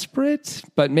desperate.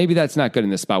 But maybe that's not good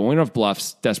in this spot. When we don't have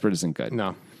bluffs, desperate isn't good.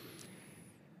 No.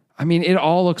 I mean, it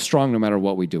all looks strong no matter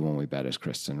what we do when we bet as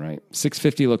Kristen, right?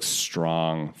 650 looks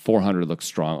strong. 400 looks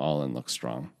strong. All in looks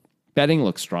strong. Betting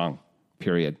looks strong,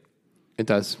 period. It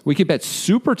does. We could bet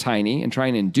super tiny and try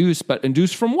and induce, but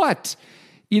induce from what?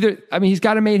 He's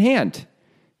got a made hand.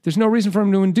 There's no reason for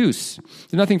him to induce.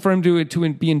 There's nothing for him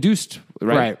to be induced,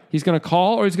 right? Right. He's going to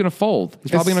call or he's going to fold. He's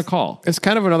probably going to call. It's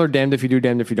kind of another damned if you do,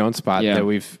 damned if you don't spot Yeah. that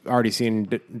we've already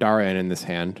seen Dara in this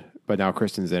hand, but now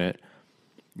Kristen's in it.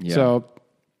 Yeah. So,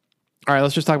 all right,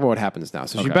 let's just talk about what happens now.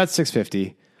 So she Okay. bets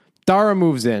 650. Dara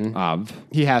moves in.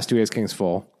 He has to. He has kings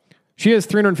full. She has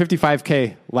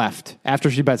 355K left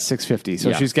after she bets 650. So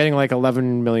Yeah. she's getting like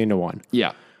 11 million to 1.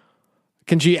 Yeah.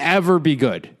 Can she ever be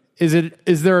good?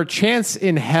 Is there a chance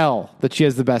in hell that she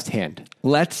has the best hand?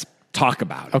 Let's talk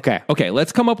about it. Okay. Okay,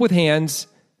 let's come up with hands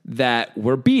that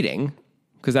we're beating,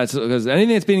 because anything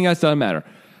that's beating us doesn't matter.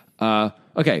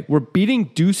 Okay, we're beating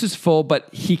deuces full, but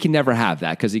he can never have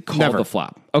that because he called Never. the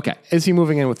flop. Okay. Is he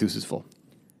moving in with deuces full?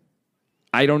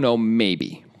 I don't know,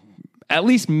 maybe. At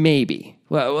least maybe.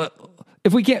 Well,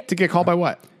 if we can't... To get called by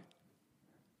what?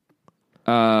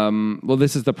 Well,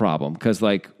 this is the problem, because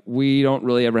like we don't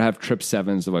really ever have trip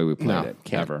sevens the way we played No, it,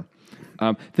 can't. ever.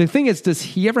 The thing is, does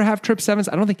he ever have trip sevens?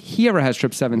 I don't think he ever has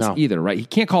trip sevens No. either, right? He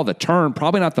can't call the turn,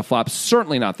 probably not the flop,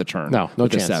 certainly not the turn. No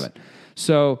with chance. The seven.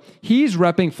 So he's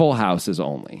repping full houses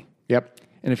only. Yep.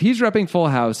 And if he's repping full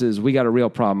houses, we got a real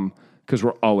problem because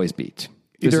we're always beat.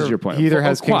 This is your point. He either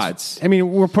has quads. Kings, I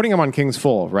mean, we're putting him on kings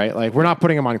full, right? Like we're not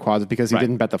putting him on quads because he Right.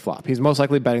 didn't bet the flop. He's most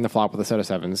likely betting the flop with a set of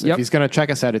sevens. Yep. If he's going to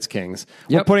check a set, it's kings.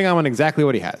 We're Yep. putting him on exactly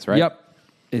what he has, right? Yep.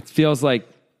 It feels like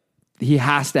he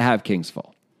has to have kings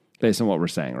full based on what we're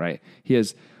saying, right? He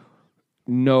has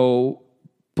no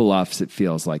bluffs, it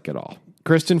feels like, at all.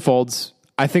 Kristen folds.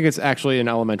 I think it's actually an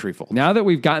elementary fold. Now that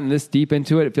we've gotten this deep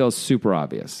into it, it feels super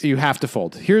obvious. You have to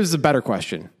fold. Here's a better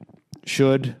question.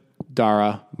 Should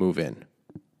Dara move in?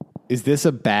 Is this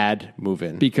a bad move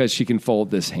in? Because she can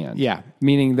fold this hand. Yeah.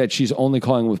 Meaning that she's only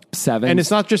calling with sevens. And it's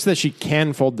not just that she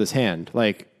can fold this hand.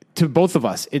 Like, to both of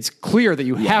us, it's clear that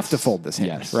you have to fold this hand,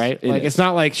 Yes, right? it Like, is. it's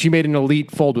not like she made an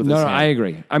elite fold with this No, hand. I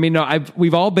agree. I mean, no,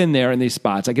 we've all been there in these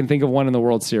spots. I can think of one in the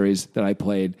World Series that I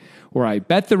played where I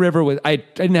bet the river with, I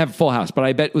didn't have a full house, but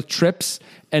I bet with trips.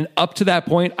 And up to that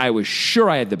point, I was sure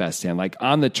I had the best hand. Like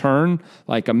on the turn,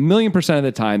 like 1,000,000% of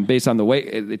the time, based on the way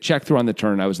it checked through on the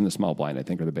turn, I was in the small blind, I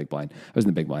think, or the big blind. I was in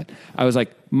the big blind. I was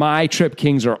like, my trip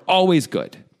kings are always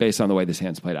good based on the way this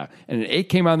hand's played out. And an 8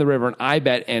 came out on the river, and I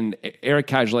bet, and Eric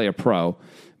Cagelet, a pro,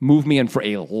 moved me in for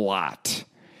a lot.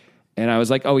 And I was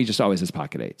like, oh, he just always has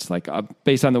pocket eights. Like,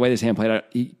 based on the way this hand played out,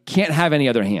 he can't have any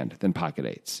other hand than pocket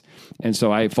eights. And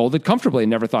so I folded comfortably and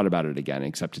never thought about it again,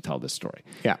 except to tell this story.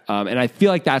 Yeah. And I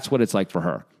feel like that's what it's like for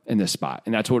her in this spot.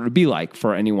 And that's what it would be like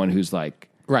for anyone who's like,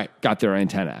 Right. got their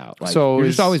antenna out. Like, So you're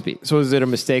just always beat. So is it a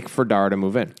mistake for Dara to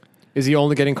move in? Is he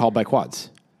only getting called by quads?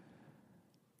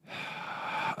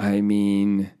 I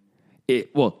mean,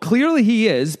 well, clearly he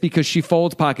is because she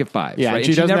folds pocket fives. Yeah, right? and And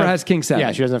she doesn't never have- has king seven.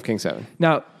 Yeah, she doesn't have king seven.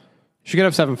 Now, She could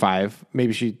have 7-5.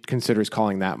 Maybe she considers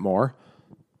calling that more.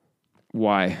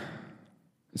 why?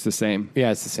 It's the same.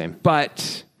 Yeah, it's the same.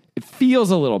 But it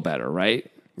feels a little better, right?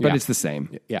 But Yeah. it's the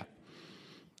same. Yeah.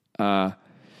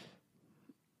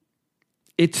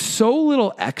 It's so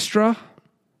little extra.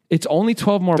 It's only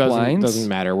 12 more blinds. Doesn't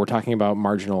matter. We're talking about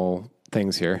marginal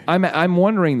things here. I'm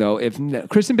wondering though if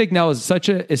Kristen Bicknell is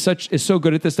so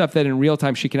good at this stuff that in real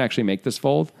time she can actually make this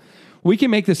fold. We can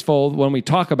make this fold when we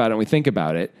talk about it and we think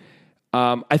about it.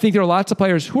 I think there are lots of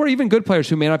players who are even good players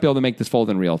who may not be able to make this fold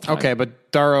in real time. Okay,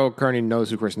 but Dara Kearney knows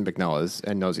who Kristen Bicknell is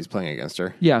and knows he's playing against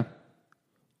her. Yeah.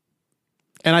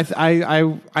 And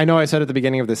I know I said at the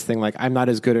beginning of this thing, like, I'm not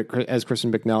as good as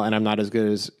Kristen Bicknell, and I'm not as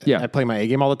good as I play my A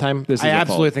game all the time. This is I a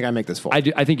absolutely fold. think I make this fold.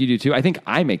 I think you do too. I think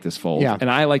I make this fold. Yeah.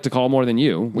 And I like to call more than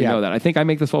you. We Yeah. know that. I think I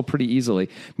make this fold pretty easily.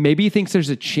 Maybe he thinks there's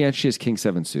a chance she has king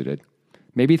 7 suited.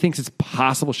 Maybe he thinks it's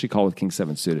possible she called with king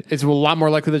 7 suited. It's a lot more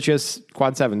likely that she has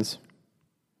quad 7s.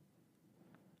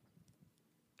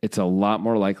 It's a lot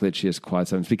more likely that she has quad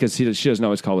 7s because she doesn't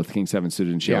always call with king 7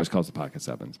 suited and she always calls the pocket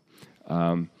 7s.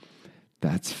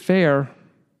 That's fair.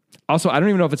 Also, I don't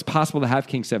even know if it's possible to have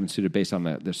king 7 suited based on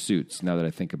the suits, now that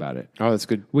I think about it. Oh, that's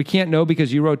good. We can't know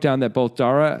because you wrote down that both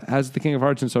Dara has the king of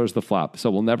hearts and so does the flop, so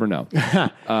we'll never know.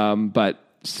 But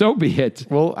so be it.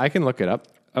 Well, I can look it up.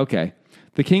 Okay.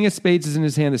 The king of spades is in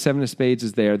his hand, the 7 of spades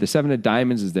is there, the 7 of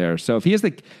diamonds is there. So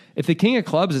if the king of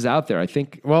clubs is out there, I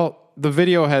think... Well, the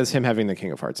video has him having the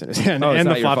king of hearts in his hand, it's and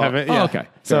the not your flop fault. having... Yeah. Oh,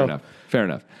 okay. Fair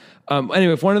enough.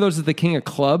 Anyway, if one of those is the king of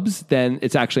clubs, then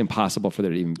it's actually impossible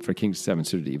for king 7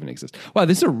 suited to even exist. Wow,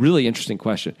 this is a really interesting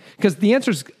question because the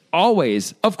answer is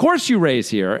always, of course you raise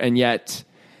here, and yet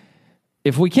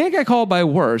if we can't get called by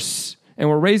worse and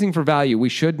we're raising for value, we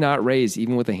should not raise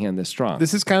even with a hand this strong.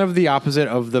 This is kind of the opposite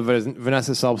of the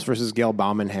Vanessa Selps versus Gail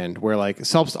Bauman hand, where like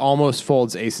Selps almost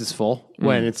folds aces full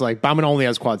when it's like Bauman only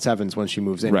has quad 7s when she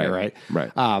moves in here, right?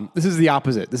 Right. This is the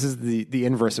opposite. This is the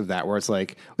inverse of that, where it's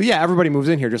like, well, yeah, everybody moves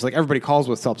in here, just like everybody calls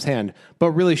with Selps' hand,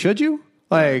 but really, should you?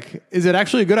 Like, is it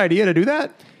actually a good idea to do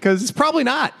that? Because it's probably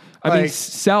not. I mean,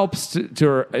 Selps, to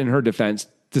her, in her defense,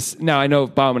 now I know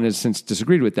Bauman has since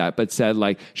disagreed with that, but said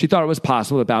like she thought it was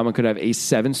possible that Bauman could have ace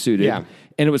 7 suited, and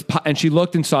it was, and she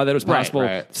looked and saw that it was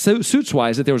possible suits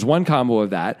wise that there was one combo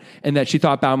of that, and that she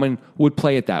thought Bauman would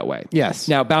play it that way. Yes.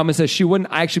 Now Bauman says she wouldn't.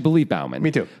 I actually believe Bauman.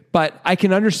 Me too. But I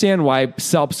can understand why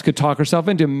Selps could talk herself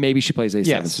into maybe she plays ace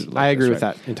 7 suited. I agree with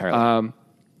that entirely.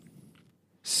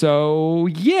 So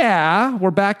yeah,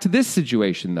 we're back to this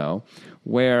situation though,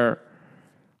 where,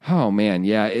 oh man,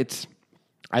 yeah, it's.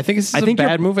 I think this is a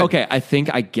bad move. Okay,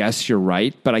 I guess you're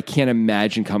right, but I can't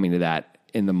imagine coming to that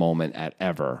in the moment at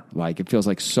ever. Like, it feels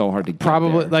like so hard to get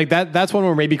Probably there. like that. That's one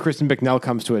where maybe Kristen Bicknell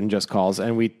comes to it and just calls,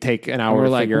 and we take an hour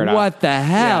to figure it out. What the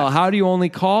hell? Yeah. How do you only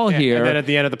call here? And then at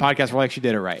the end of the podcast, we're like, she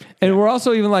did it right. And we're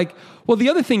also even like, well, the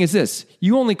other thing is this.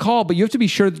 You only call, but you have to be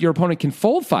sure that your opponent can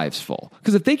fold 5s full.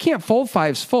 Because if they can't fold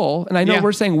 5s full, and I know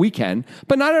we're saying we can,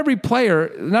 but not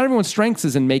everyone's strengths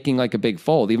is in making like a big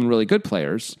fold, even really good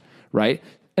players, right?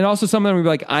 And also some of them will be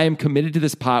like, I am committed to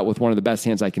this pot with one of the best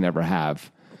hands I can ever have.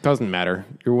 Doesn't matter.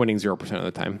 You're winning 0% of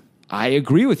the time. I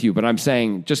agree with you, but I'm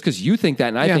saying just because you think that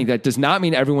and I think that does not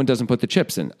mean everyone doesn't put the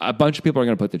chips in. A bunch of people are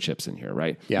going to put the chips in here,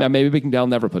 right? Yeah. Now, maybe Bicknell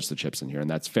never puts the chips in here, and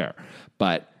that's fair.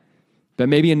 But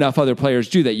maybe enough other players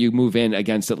do that you move in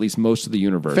against at least most of the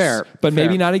universe. Fair. But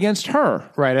maybe not against her.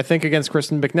 Right. I think against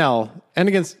Kristen Bicknell and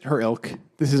against her ilk,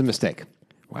 this is a mistake.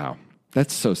 Wow.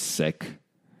 That's so sick.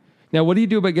 Now, what do you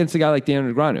do against a guy like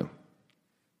Dan Negreanu?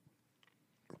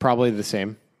 Probably the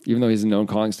same. Even though he's a known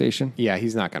calling station? Yeah,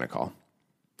 he's not going to call.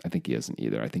 I think he isn't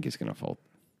either. I think he's going to fold.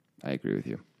 I agree with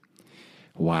you.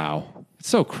 Wow. It's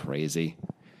so crazy.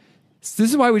 This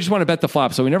is why we just want to bet the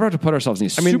flop, so we never have to put ourselves in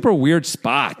these super weird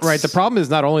spots. Right. The problem is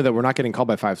not only that we're not getting called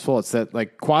by 5s full, it's that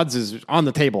like quads is on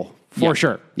the table for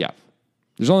sure. Yeah.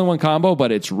 There's only one combo,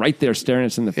 but it's right there staring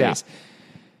us in the face.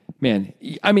 Man,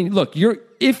 I mean, look,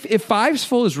 if 5s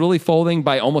full is really folding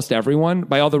by almost everyone,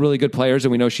 by all the really good players,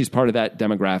 and we know she's part of that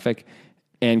demographic,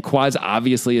 and quads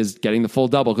obviously is getting the full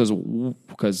double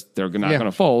because they're not going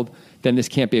to fold, then this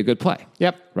can't be a good play.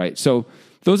 Yep. Right. So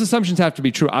those assumptions have to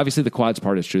be true. Obviously, the quads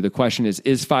part is true. The question is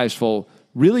 5s full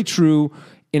really true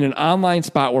in an online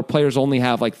spot where players only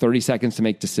have like 30 seconds to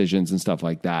make decisions and stuff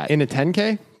like that? In a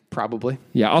 10K? Probably.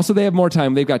 Yeah. Also, they have more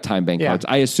time. They've got time bank cards.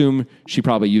 I assume she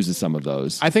probably uses some of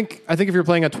those. I think if you're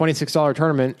playing a $26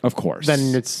 tournament, of course,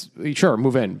 then it's sure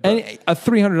move in. But. And a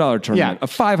 $300 tournament, a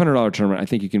 $500 tournament, I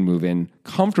think you can move in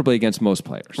comfortably against most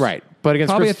players. Right. But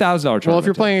against probably $1,000 tournament. Well, if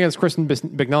you're playing against Kristen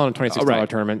Bicknell in a $26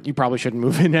 tournament, you probably shouldn't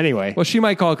move in anyway. Well, she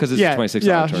might call because it's a $26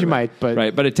 tournament. Yeah, she might. But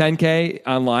right. But a 10K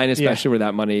online, especially where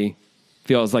that money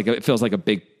feels like a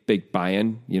big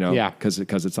buy-in, you know, because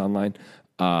it's online.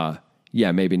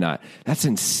 Yeah, maybe not. That's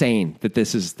insane that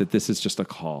this is just a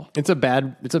call. It's a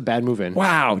bad move in.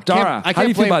 Wow, Dara, how do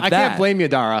you feel about that? I can't blame you,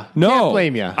 Dara. No, can't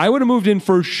blame you. I would have moved in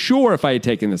for sure if I had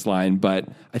taken this line, but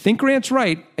I think Grant's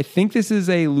right. I think this is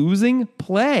a losing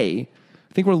play.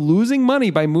 I think we're losing money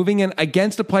by moving in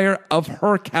against a player of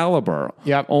her caliber.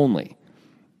 Yep. Only.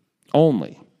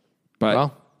 But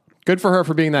well, good for her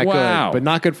for being that wow. good, but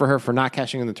not good for her for not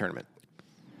cashing in the tournament.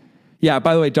 Yeah,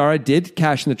 by the way, Dara did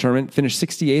cash in the tournament, finished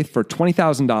 68th for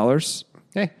 $20,000.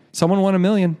 Hey, Someone won $1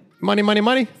 million. money, money,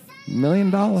 money. $1 million.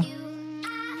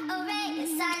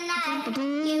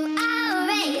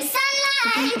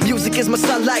 Music is my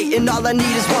sunlight, and all I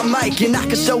need is one mic. And I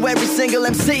can show every single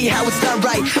MC how it's done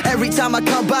right. Every time I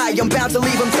come by, I'm bound to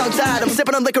leave them tongue-tied. I'm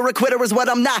sipping on liquor, a quitter is what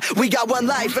I'm not. We got one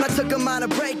life, and I took a minor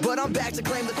break, but I'm back to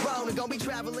claim the throne. And gonna be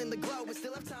traveling the globe.